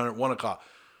 1300, 1 o'clock.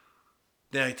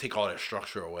 Then I take all that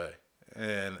structure away.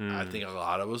 And I think a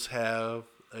lot of us have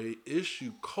a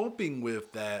issue coping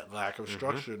with that lack of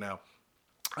structure. Now,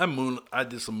 I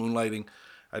did some moonlighting.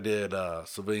 I did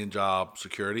civilian job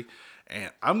security.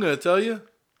 And I'm going to tell you,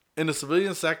 in the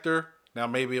civilian sector, now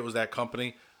maybe it was that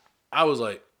company, I was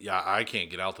like, yeah, I can't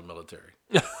get out the military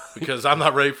because I'm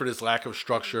not ready for this lack of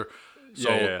structure.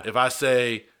 So if I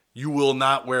say, you will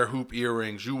not wear hoop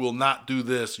earrings, you will not do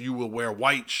this, you will wear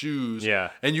white shoes,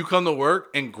 and you come to work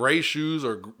in gray shoes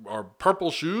or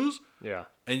purple shoes,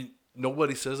 and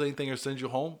nobody says anything or sends you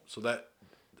home. So that,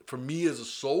 for me as a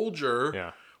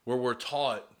soldier, where we're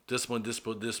taught discipline,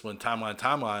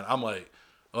 timeline, I'm like,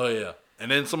 oh yeah. And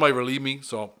then somebody relieved me,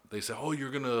 so they said, oh, you're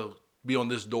going to be on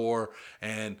this door,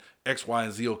 and X, Y,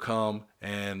 and Z will come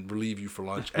and relieve you for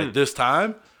lunch at this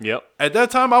time. At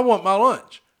that time, I want my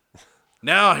lunch.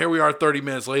 Now, here we are 30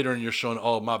 minutes later, and you're showing,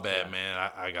 oh, my bad,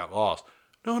 man, I got lost.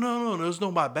 No, there's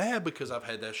no my bad because I've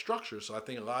had that structure. So I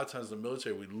think a lot of times in the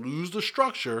military, we lose the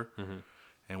structure,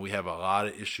 and we have a lot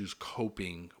of issues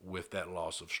coping with that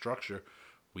loss of structure.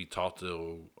 We talked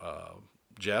to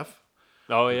Jeff.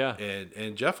 Oh, yeah.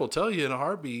 And Jeff will tell you in a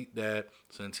heartbeat that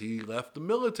since he left the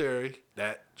military,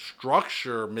 that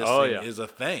structure missing is a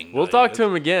thing. We'll talk to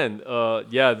him again.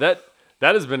 That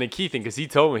has been a key thing because he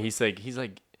told me, he's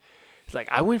like,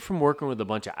 I went from working with a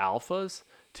bunch of alphas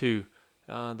to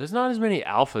there's not as many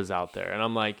alphas out there. And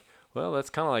I'm like, well, that's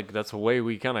kind of like, that's the way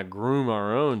we kind of groom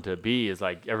our own to be, is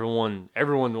like everyone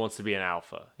wants to be an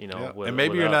alpha, you know. And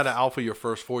maybe you're not an alpha your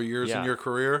first 4 years in your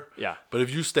career. But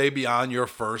if you stay beyond your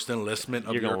first enlistment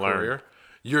of your career,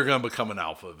 you're going to become an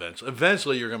alpha eventually.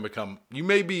 Eventually, you're going to become, you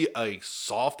may be a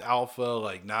soft alpha,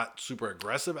 like not super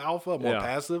aggressive alpha, more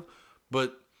passive.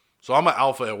 But, so I'm an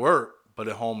alpha at work, but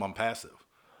at home, I'm passive.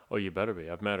 Oh, you better be.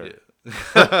 I've met her.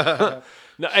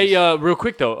 Now, hey, real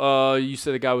quick though, you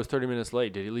said the guy was 30 minutes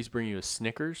late. Did he at least bring you a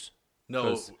Snickers?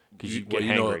 No, because you get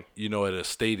hangry. At a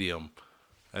stadium,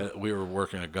 we were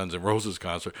working at Guns N' Roses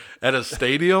concert. At a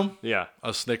stadium,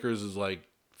 a Snickers is like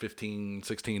 $15,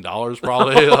 $16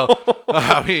 probably.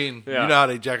 I mean, you know how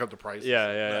they jack up the prices.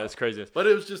 Yeah, it's crazy. But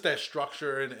it was just that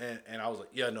structure, and I was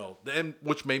like, then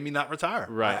which made me not retire.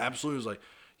 Right. I absolutely was like,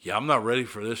 I'm not ready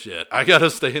for this yet. I got to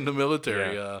stay in the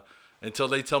military until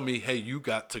they tell me, hey, you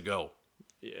got to go.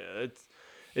 Yeah,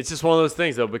 it's just one of those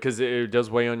things, though, because it does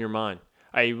weigh on your mind.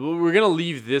 We're going to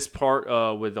leave this part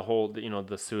with the whole,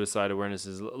 the suicide awareness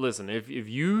is, listen, if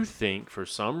you think for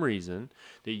some reason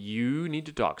that you need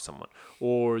to talk to someone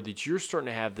or that you're starting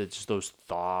to have just those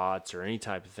thoughts or any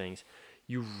type of things,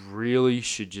 you really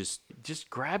should just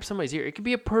grab somebody's ear. It could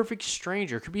be a perfect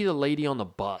stranger. It could be the lady on the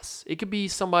bus. It could be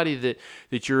somebody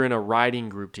that you're in a riding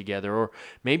group together, or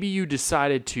maybe you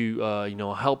decided to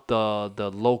help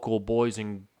the local boys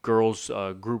and girls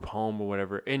group home or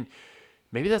whatever. And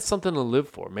maybe that's something to live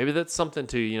for. Maybe that's something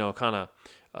to kind of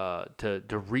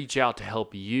to reach out to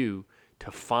help you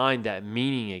to find that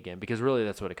meaning again, because really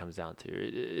that's what it comes down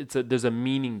to. There's a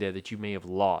meaning there that you may have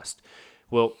lost.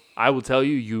 Well, I will tell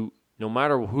you. No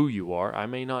matter who you are, I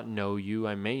may not know you,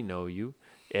 I may know you,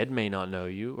 Ed may not know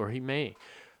you, or he may.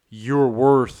 You're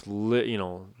worth,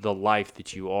 the life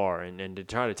that you are, and to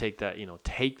try to take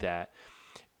that,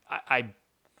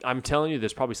 I'm telling you,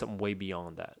 there's probably something way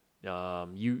beyond that.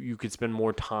 You could spend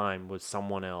more time with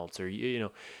someone else, or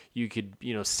you could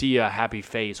see a happy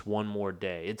face one more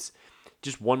day. It's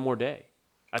just one more day.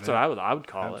 That's what I would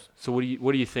call it. So what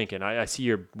are you thinking? I see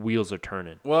your wheels are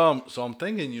turning. Well, so I'm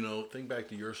thinking, think back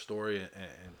to your story,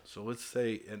 and so let's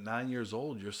say at 9 years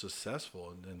old you're successful,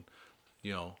 and then,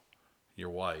 your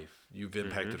wife, you've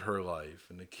impacted her life,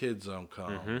 and the kids don't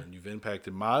come, and you've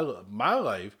impacted my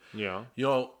life. Yeah.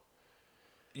 You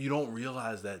don't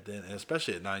realize that then, and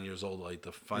especially at 9 years old, like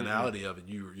the finality of it,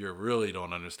 you really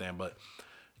don't understand, but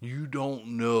you don't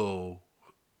know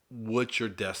what you're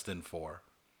destined for.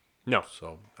 No.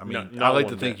 So, I mean, I like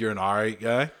to think you're an all right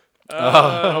guy.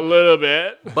 A little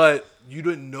bit. But you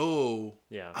didn't know,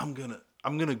 I'm going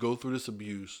to go through this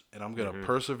abuse, and I'm going to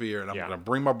persevere, and I'm going to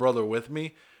bring my brother with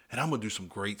me, and I'm going to do some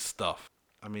great stuff.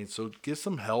 I mean, so get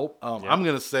some help. I'm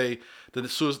going to say the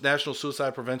National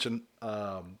Suicide Prevention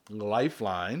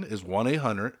Lifeline is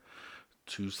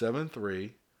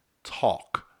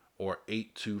 1-800-273-TALK or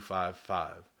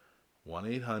 8255.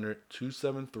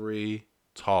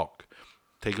 1-800-273-TALK.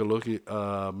 Take a look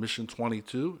at Mission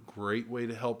 22. Great way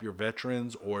to help your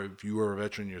veterans, or if you are a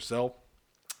veteran yourself.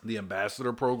 The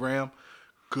Ambassador Program.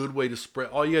 Good way to spread.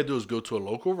 All you got to do is go to a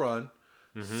local run,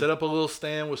 set up a little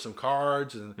stand with some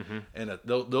cards, and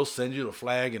they'll send you the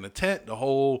flag and the tent, the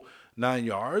whole 9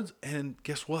 yards. And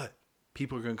guess what?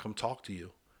 People are going to come talk to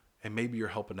you. And maybe you're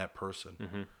helping that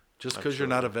person Just because you're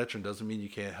not a veteran doesn't mean you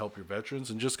can't help your veterans,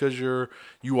 and just because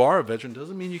you are a veteran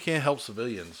doesn't mean you can't help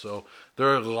civilians. So there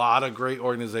are a lot of great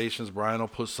organizations. Brian will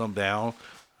put some down.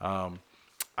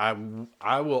 I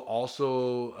will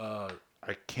also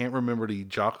I can't remember the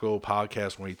Jocko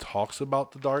podcast when he talks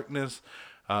about the darkness.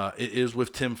 It is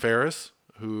with Tim Ferriss,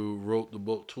 who wrote the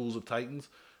book Tools of Titans.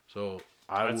 So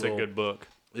That's a good book.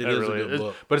 It is really a good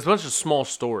book, but it's a bunch of small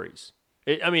stories.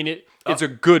 It's a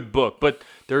good book, but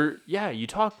you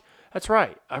talk. That's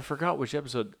right. I forgot which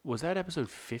episode. Was that episode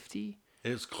 50?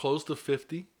 It's close to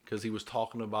 50 because he was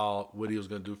talking about what he was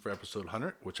going to do for episode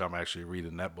 100, which I'm actually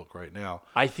reading that book right now.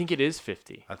 I think it is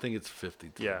 50. I think it's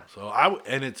 50 too. Yeah. So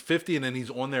and it's 50, and then he's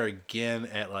on there again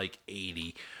at like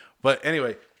 80. But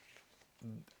anyway,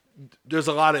 there's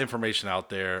a lot of information out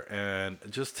there, and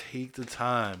just take the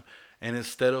time. And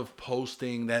instead of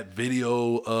posting that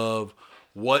video of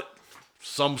what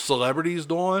some celebrity's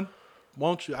doing,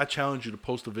 I challenge you to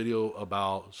post a video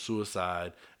about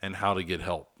suicide and how to get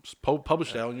help.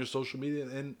 Publish that on your social media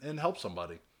and help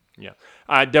somebody. Yeah,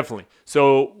 definitely.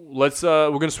 So let's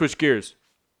we're gonna switch gears.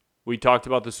 We talked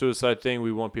about the suicide thing.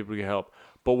 We want people to get help.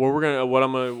 But we're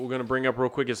gonna bring up real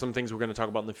quick is some things we're gonna talk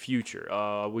about in the future.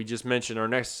 We just mentioned our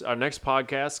next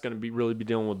podcast is gonna be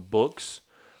dealing with books.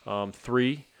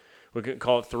 3. We can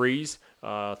call it threes.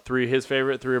 3 of his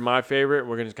favorite, 3 of my favorite.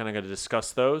 We're just kind of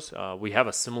discuss those. We have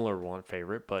a similar one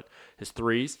favorite, but his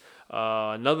threes.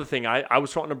 Another thing I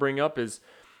was trying to bring up is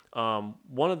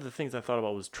one of the things I thought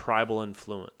about was tribal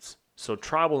influence. So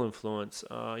tribal influence,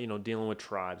 dealing with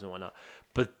tribes and whatnot.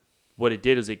 But what it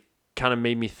did is it kind of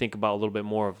made me think about a little bit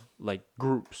more of like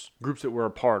groups that we're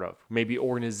a part of, maybe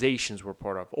organizations we're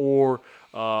part of, or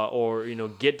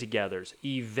get-togethers,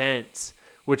 events,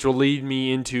 which will lead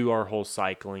me into our whole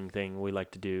cycling thing we like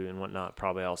to do and whatnot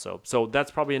probably also. So that's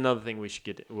probably another thing we're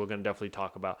going to definitely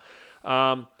talk about.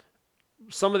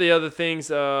 Some of the other things,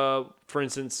 for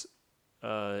instance,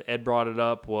 Ed brought it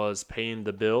up, was paying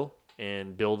the bill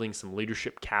and building some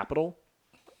leadership capital.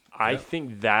 I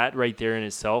think that right there in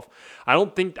itself, I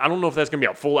don't know if that's going to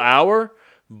be a full hour,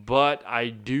 but I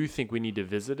do think we need to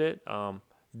visit it.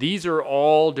 These are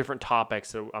all different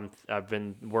topics that I've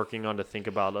been working on to think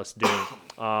about us doing.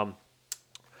 A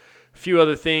few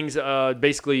other things,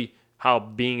 basically how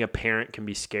being a parent can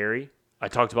be scary. I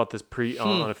talked about this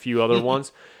on a few other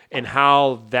ones, and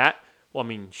how that. Well, I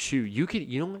mean, shoot, you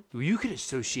could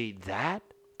associate that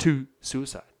to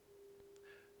suicide.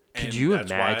 Could you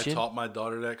imagine? That's why I taught my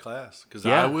daughter that class, because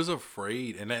I was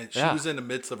afraid, and then she was in the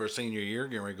midst of her senior year,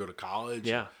 getting ready to go to college.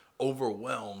 Yeah,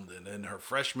 overwhelmed, and in her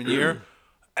freshman year,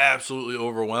 absolutely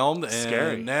overwhelmed. And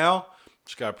scary. Now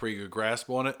she's got a pretty good grasp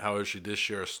on it. However, she did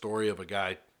share a story of a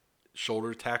guy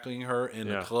shoulder tackling her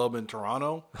in a club in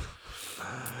Toronto.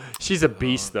 She's a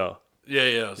beast, though.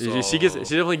 Yeah. So, she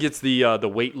definitely gets the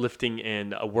weightlifting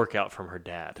and a workout from her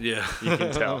dad. Yeah, you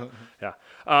can tell. Yeah,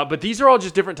 but these are all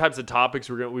just different types of topics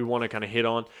we want to kind of hit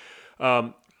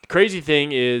on. Crazy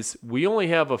thing is, we only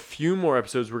have a few more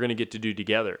episodes we're going to get to do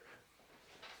together.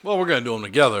 Well, we're going to do them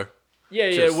together.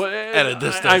 Yeah. Well, at a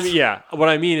distance. What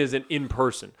I mean is in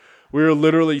person. We were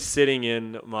literally sitting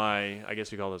in my, I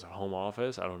guess we call this a home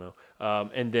office. I don't know.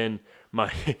 And then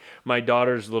my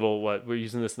daughter's little, we're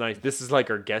using this is like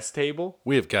our guest table.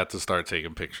 We have got to start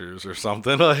taking pictures or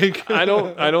something. Like I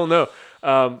don't know.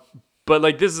 But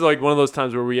like this is like one of those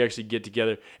times where we actually get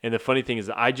together. And the funny thing is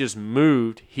that I just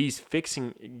moved. He's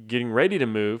getting ready to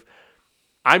move.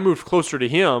 I moved closer to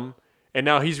him. And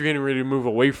now he's getting ready to move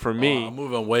away from me. I'm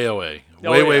moving way away.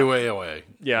 Way away.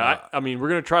 Yeah, I mean, we're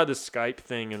going to try the Skype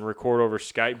thing and record over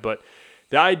Skype, but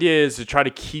the idea is to try to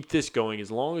keep this going as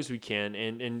long as we can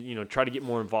and try to get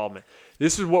more involvement.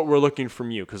 This is what we're looking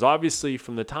from you, because obviously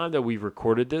from the time that we've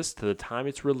recorded this to the time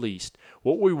it's released,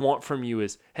 what we want from you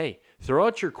is, hey, throw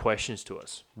out your questions to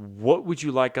us. What would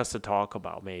you like us to talk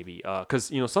about maybe?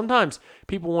 Because, sometimes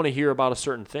people want to hear about a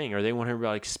certain thing, or they want to hear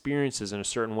about experiences in a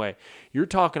certain way. You're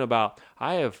talking about,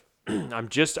 I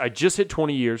just hit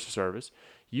 20 years of service.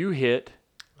 You hit...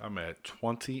 I'm at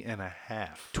 20 and a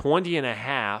half. 20 and a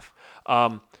half.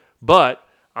 But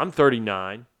I'm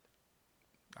 39.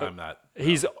 I'm not.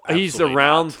 He's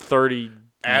around not. 39.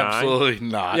 Absolutely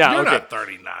not. Yeah, You're okay. not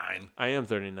 39. I am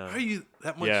 39. Are you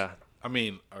that much? Yeah. I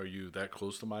mean, are you that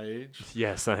close to my age?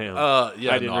 Yes, I am. I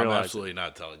didn't I'm realize absolutely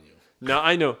not telling you. No,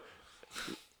 I know.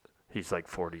 He's like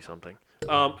 40 something.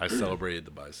 I celebrated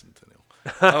the bicentennial.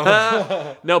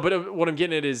 No, but what I'm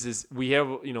getting at is we have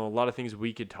a lot of things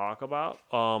we could talk about.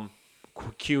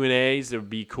 Q&As, it would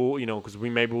be cool, because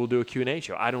we'll do a Q&A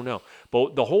show. I don't know,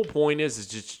 but the whole point is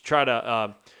just try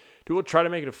to try to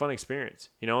make it a fun experience.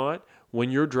 You know what? When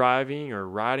you're driving or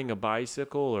riding a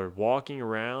bicycle or walking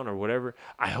around or whatever,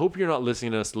 I hope you're not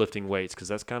listening to us lifting weights because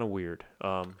that's kind of weird.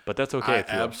 But that's okay.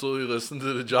 I absolutely listen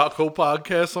to the Jocko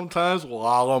podcast sometimes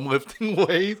while I'm lifting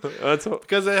weights.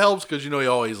 Because it helps because, you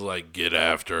always like, get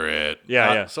after it.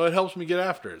 Yeah. So it helps me get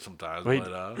after it sometimes.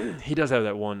 He does have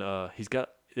that one.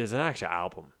 There's an actual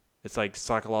album. It's like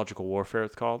Psychological Warfare,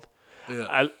 it's called.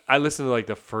 Yeah. I listened to like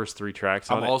the first 3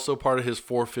 tracks on it. I'm also part of his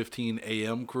 4:15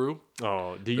 a.m. crew.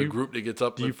 Oh, the group that gets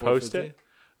up do you at 4:15. Post it?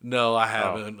 No, I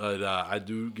haven't. But I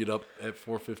do get up at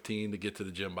 4:15 to get to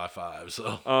the gym by 5.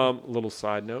 So, little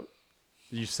side note,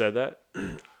 you said that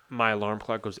my alarm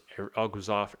clock goes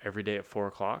off every day at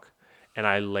 4:00, and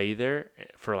I lay there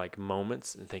for like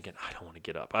moments and thinking, I don't want to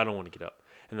get up.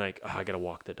 And like, I gotta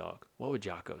walk the dog. What would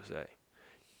Jocko say?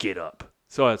 Get up.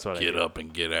 So that's what I get up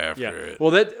and get after it.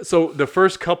 Well, so the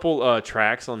first couple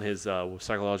tracks on his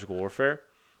Psychological Warfare,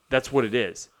 that's what it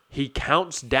is. He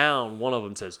counts down. One of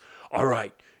them says, "All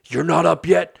right, you're not up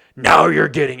yet. Now you're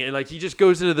getting it." And like he just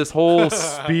goes into this whole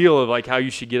spiel of like how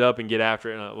you should get up and get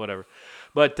after it and whatever.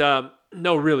 But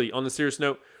no, really, on the serious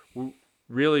note,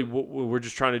 really what we're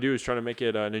just trying to do is trying to make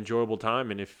it an enjoyable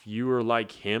time. And if you are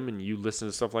like him and you listen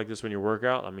to stuff like this when you work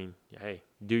out, I mean, hey,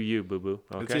 do you, boo-boo.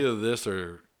 Okay? It's either this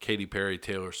or Katy Perry,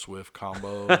 Taylor Swift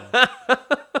combo.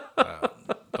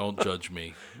 Don't judge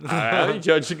me. I ain't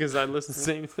judging because I listen to the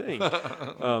same thing.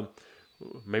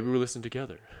 Maybe we listen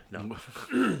together. No.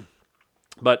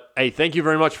 But, hey, thank you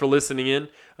very much for listening in.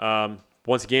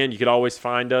 Once again, you can always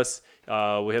find us.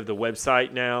 We have the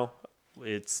website now.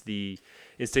 It's the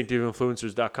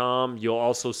instinctiveinfluencers.com. You'll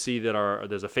also see that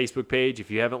there's a Facebook page. If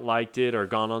you haven't liked it or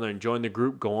gone on there and joined the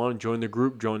group, go on and join the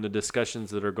group. Join the discussions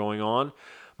that are going on.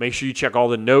 Make sure you check all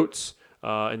the notes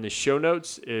in the show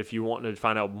notes if you want to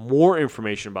find out more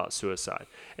information about suicide.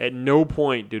 At no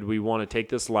point did we want to take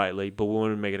this lightly, but we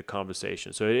wanted to make it a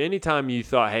conversation. So at any time you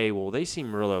thought, hey, well, they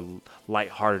seem really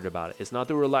lighthearted about it. It's not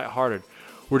that we're lighthearted.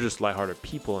 We're just lighthearted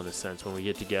people in a sense when we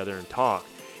get together and talk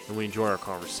and we enjoy our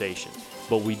conversations.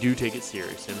 But we do take it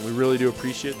serious, and we really do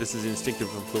appreciate it. This is Instinctive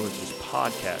Influencers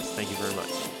Podcast. Thank you very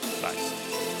much. Bye.